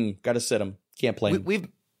 got to sit them. Can't play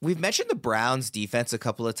them. We've mentioned the Browns defense a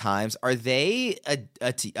couple of times. Are they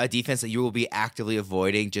a defense that you will be actively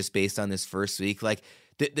avoiding just based on this first week? Like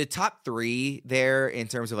the top 3 there in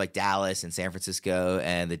terms of like Dallas and San Francisco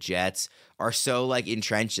and the Jets are so like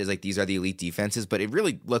entrenched as like these are the elite defenses, but it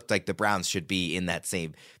really looked like the Browns should be in that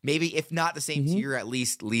same, maybe if not the same tier, at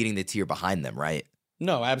least leading the tier behind them, right?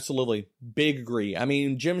 No, absolutely. Big agree. I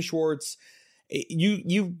mean, Jim Schwartz,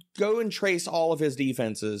 you go and trace all of his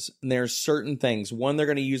defenses, and there's certain things. One, they're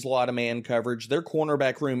going to use a lot of man coverage. Their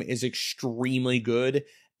cornerback room is extremely good,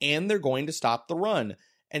 and they're going to stop the run.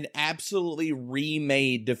 An absolutely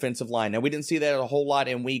remade defensive line. Now, we didn't see that a whole lot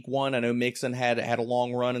in week 1. I know Mixon had a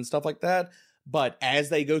long run and stuff like that, but as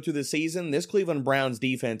they go through the season, this Cleveland Browns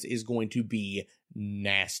defense is going to be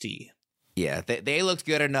nasty. Yeah, they looked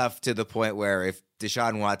good enough to the point where if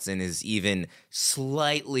Deshaun Watson is even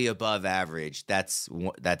slightly above average, that's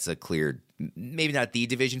a clear, maybe not the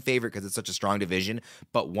division favorite because it's such a strong division,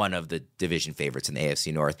 but one of the division favorites in the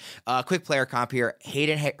AFC North. Quick player comp here: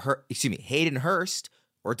 Hayden Hurst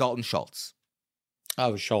or Dalton Schultz.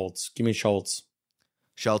 Oh, Schultz. Give me Schultz.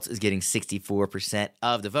 Schultz is getting 64%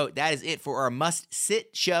 of the vote. That is it for our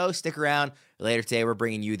must-sit show. Stick around. Later today, we're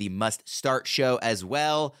bringing you the must-start show as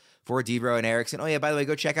well. For Debro and Erickson. Oh, yeah, by the way,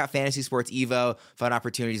 go check out Fantasy Sports Evo. Fun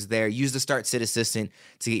opportunities there. Use the Start Sit Assistant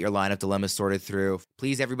to get your lineup dilemmas sorted through.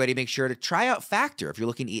 Please, everybody, make sure to try out Factor. If you're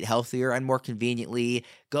looking to eat healthier and more conveniently,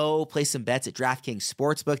 go play some bets at DraftKings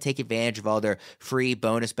Sportsbook. Take advantage of all their free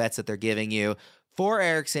bonus bets that they're giving you. For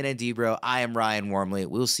Erickson and Debro, I am Ryan Wormley.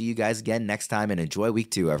 We'll see you guys again next time, and enjoy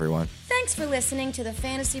week 2, everyone. Thanks for listening to the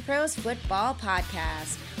Fantasy Pros Football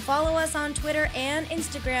Podcast. Follow us on Twitter and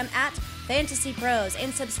Instagram at Fantasy Pros,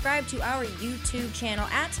 and subscribe to our YouTube channel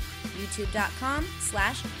at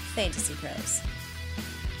youtube.com/fantasypros.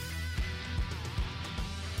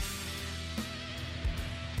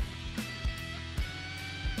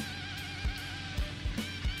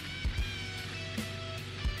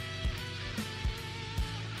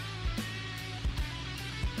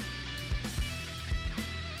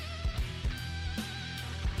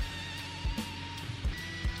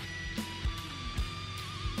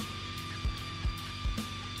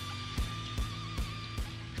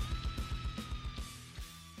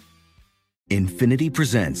 Infinity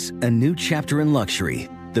presents a new chapter in luxury,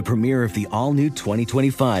 the premiere of the all-new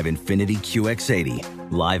 2025 Infinity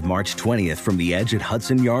QX80, live March 20th from the Edge at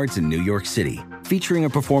Hudson Yards in New York City, featuring a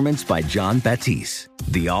performance by John Batiste.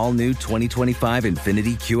 The all-new 2025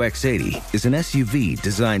 Infinity QX80 is an SUV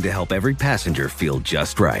designed to help every passenger feel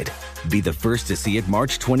just right. Be the first to see it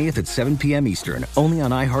March 20th at 7 p.m. Eastern, only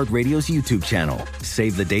on iHeartRadio's YouTube channel.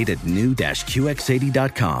 Save the date at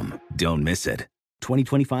new-QX80.com. Don't miss it.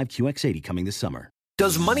 2025 QX80 coming this summer.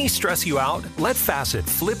 Does money stress you out? Let Facet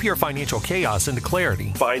flip your financial chaos into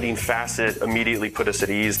clarity. Finding Facet immediately put us at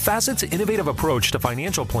ease. Facet's innovative approach to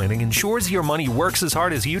financial planning ensures your money works as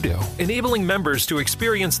hard as you do, enabling members to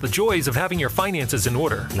experience the joys of having your finances in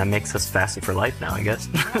order. And that makes us Facet for life now, I guess.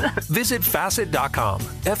 Visit Facet.com,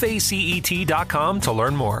 FACET.com to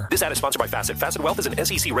learn more. This ad is sponsored by Facet. Facet Wealth is an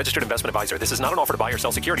SEC registered investment advisor. This is not an offer to buy or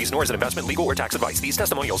sell securities, nor is it investment, legal, or tax advice. These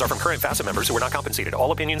testimonials are from current Facet members who are not compensated.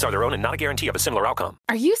 All opinions are their own and not a guarantee of a similar outcome.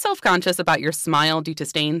 Are you self-conscious about your smile due to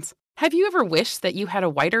stains? Have you ever wished that you had a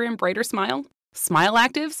whiter and brighter smile? Smile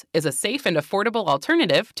Actives is a safe and affordable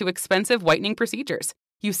alternative to expensive whitening procedures.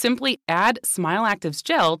 You simply add Smile Actives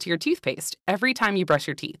gel to your toothpaste every time you brush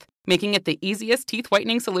your teeth, making it the easiest teeth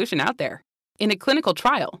whitening solution out there. In a clinical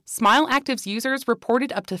trial, Smile Actives users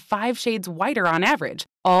reported up to 5 shades whiter on average,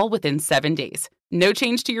 all within 7 days. No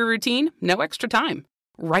change to your routine, no extra time.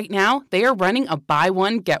 Right now, they are running a buy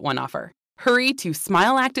one, get one offer. Hurry to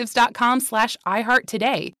smileactives.com/iHeart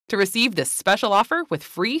today to receive this special offer with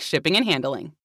free shipping and handling.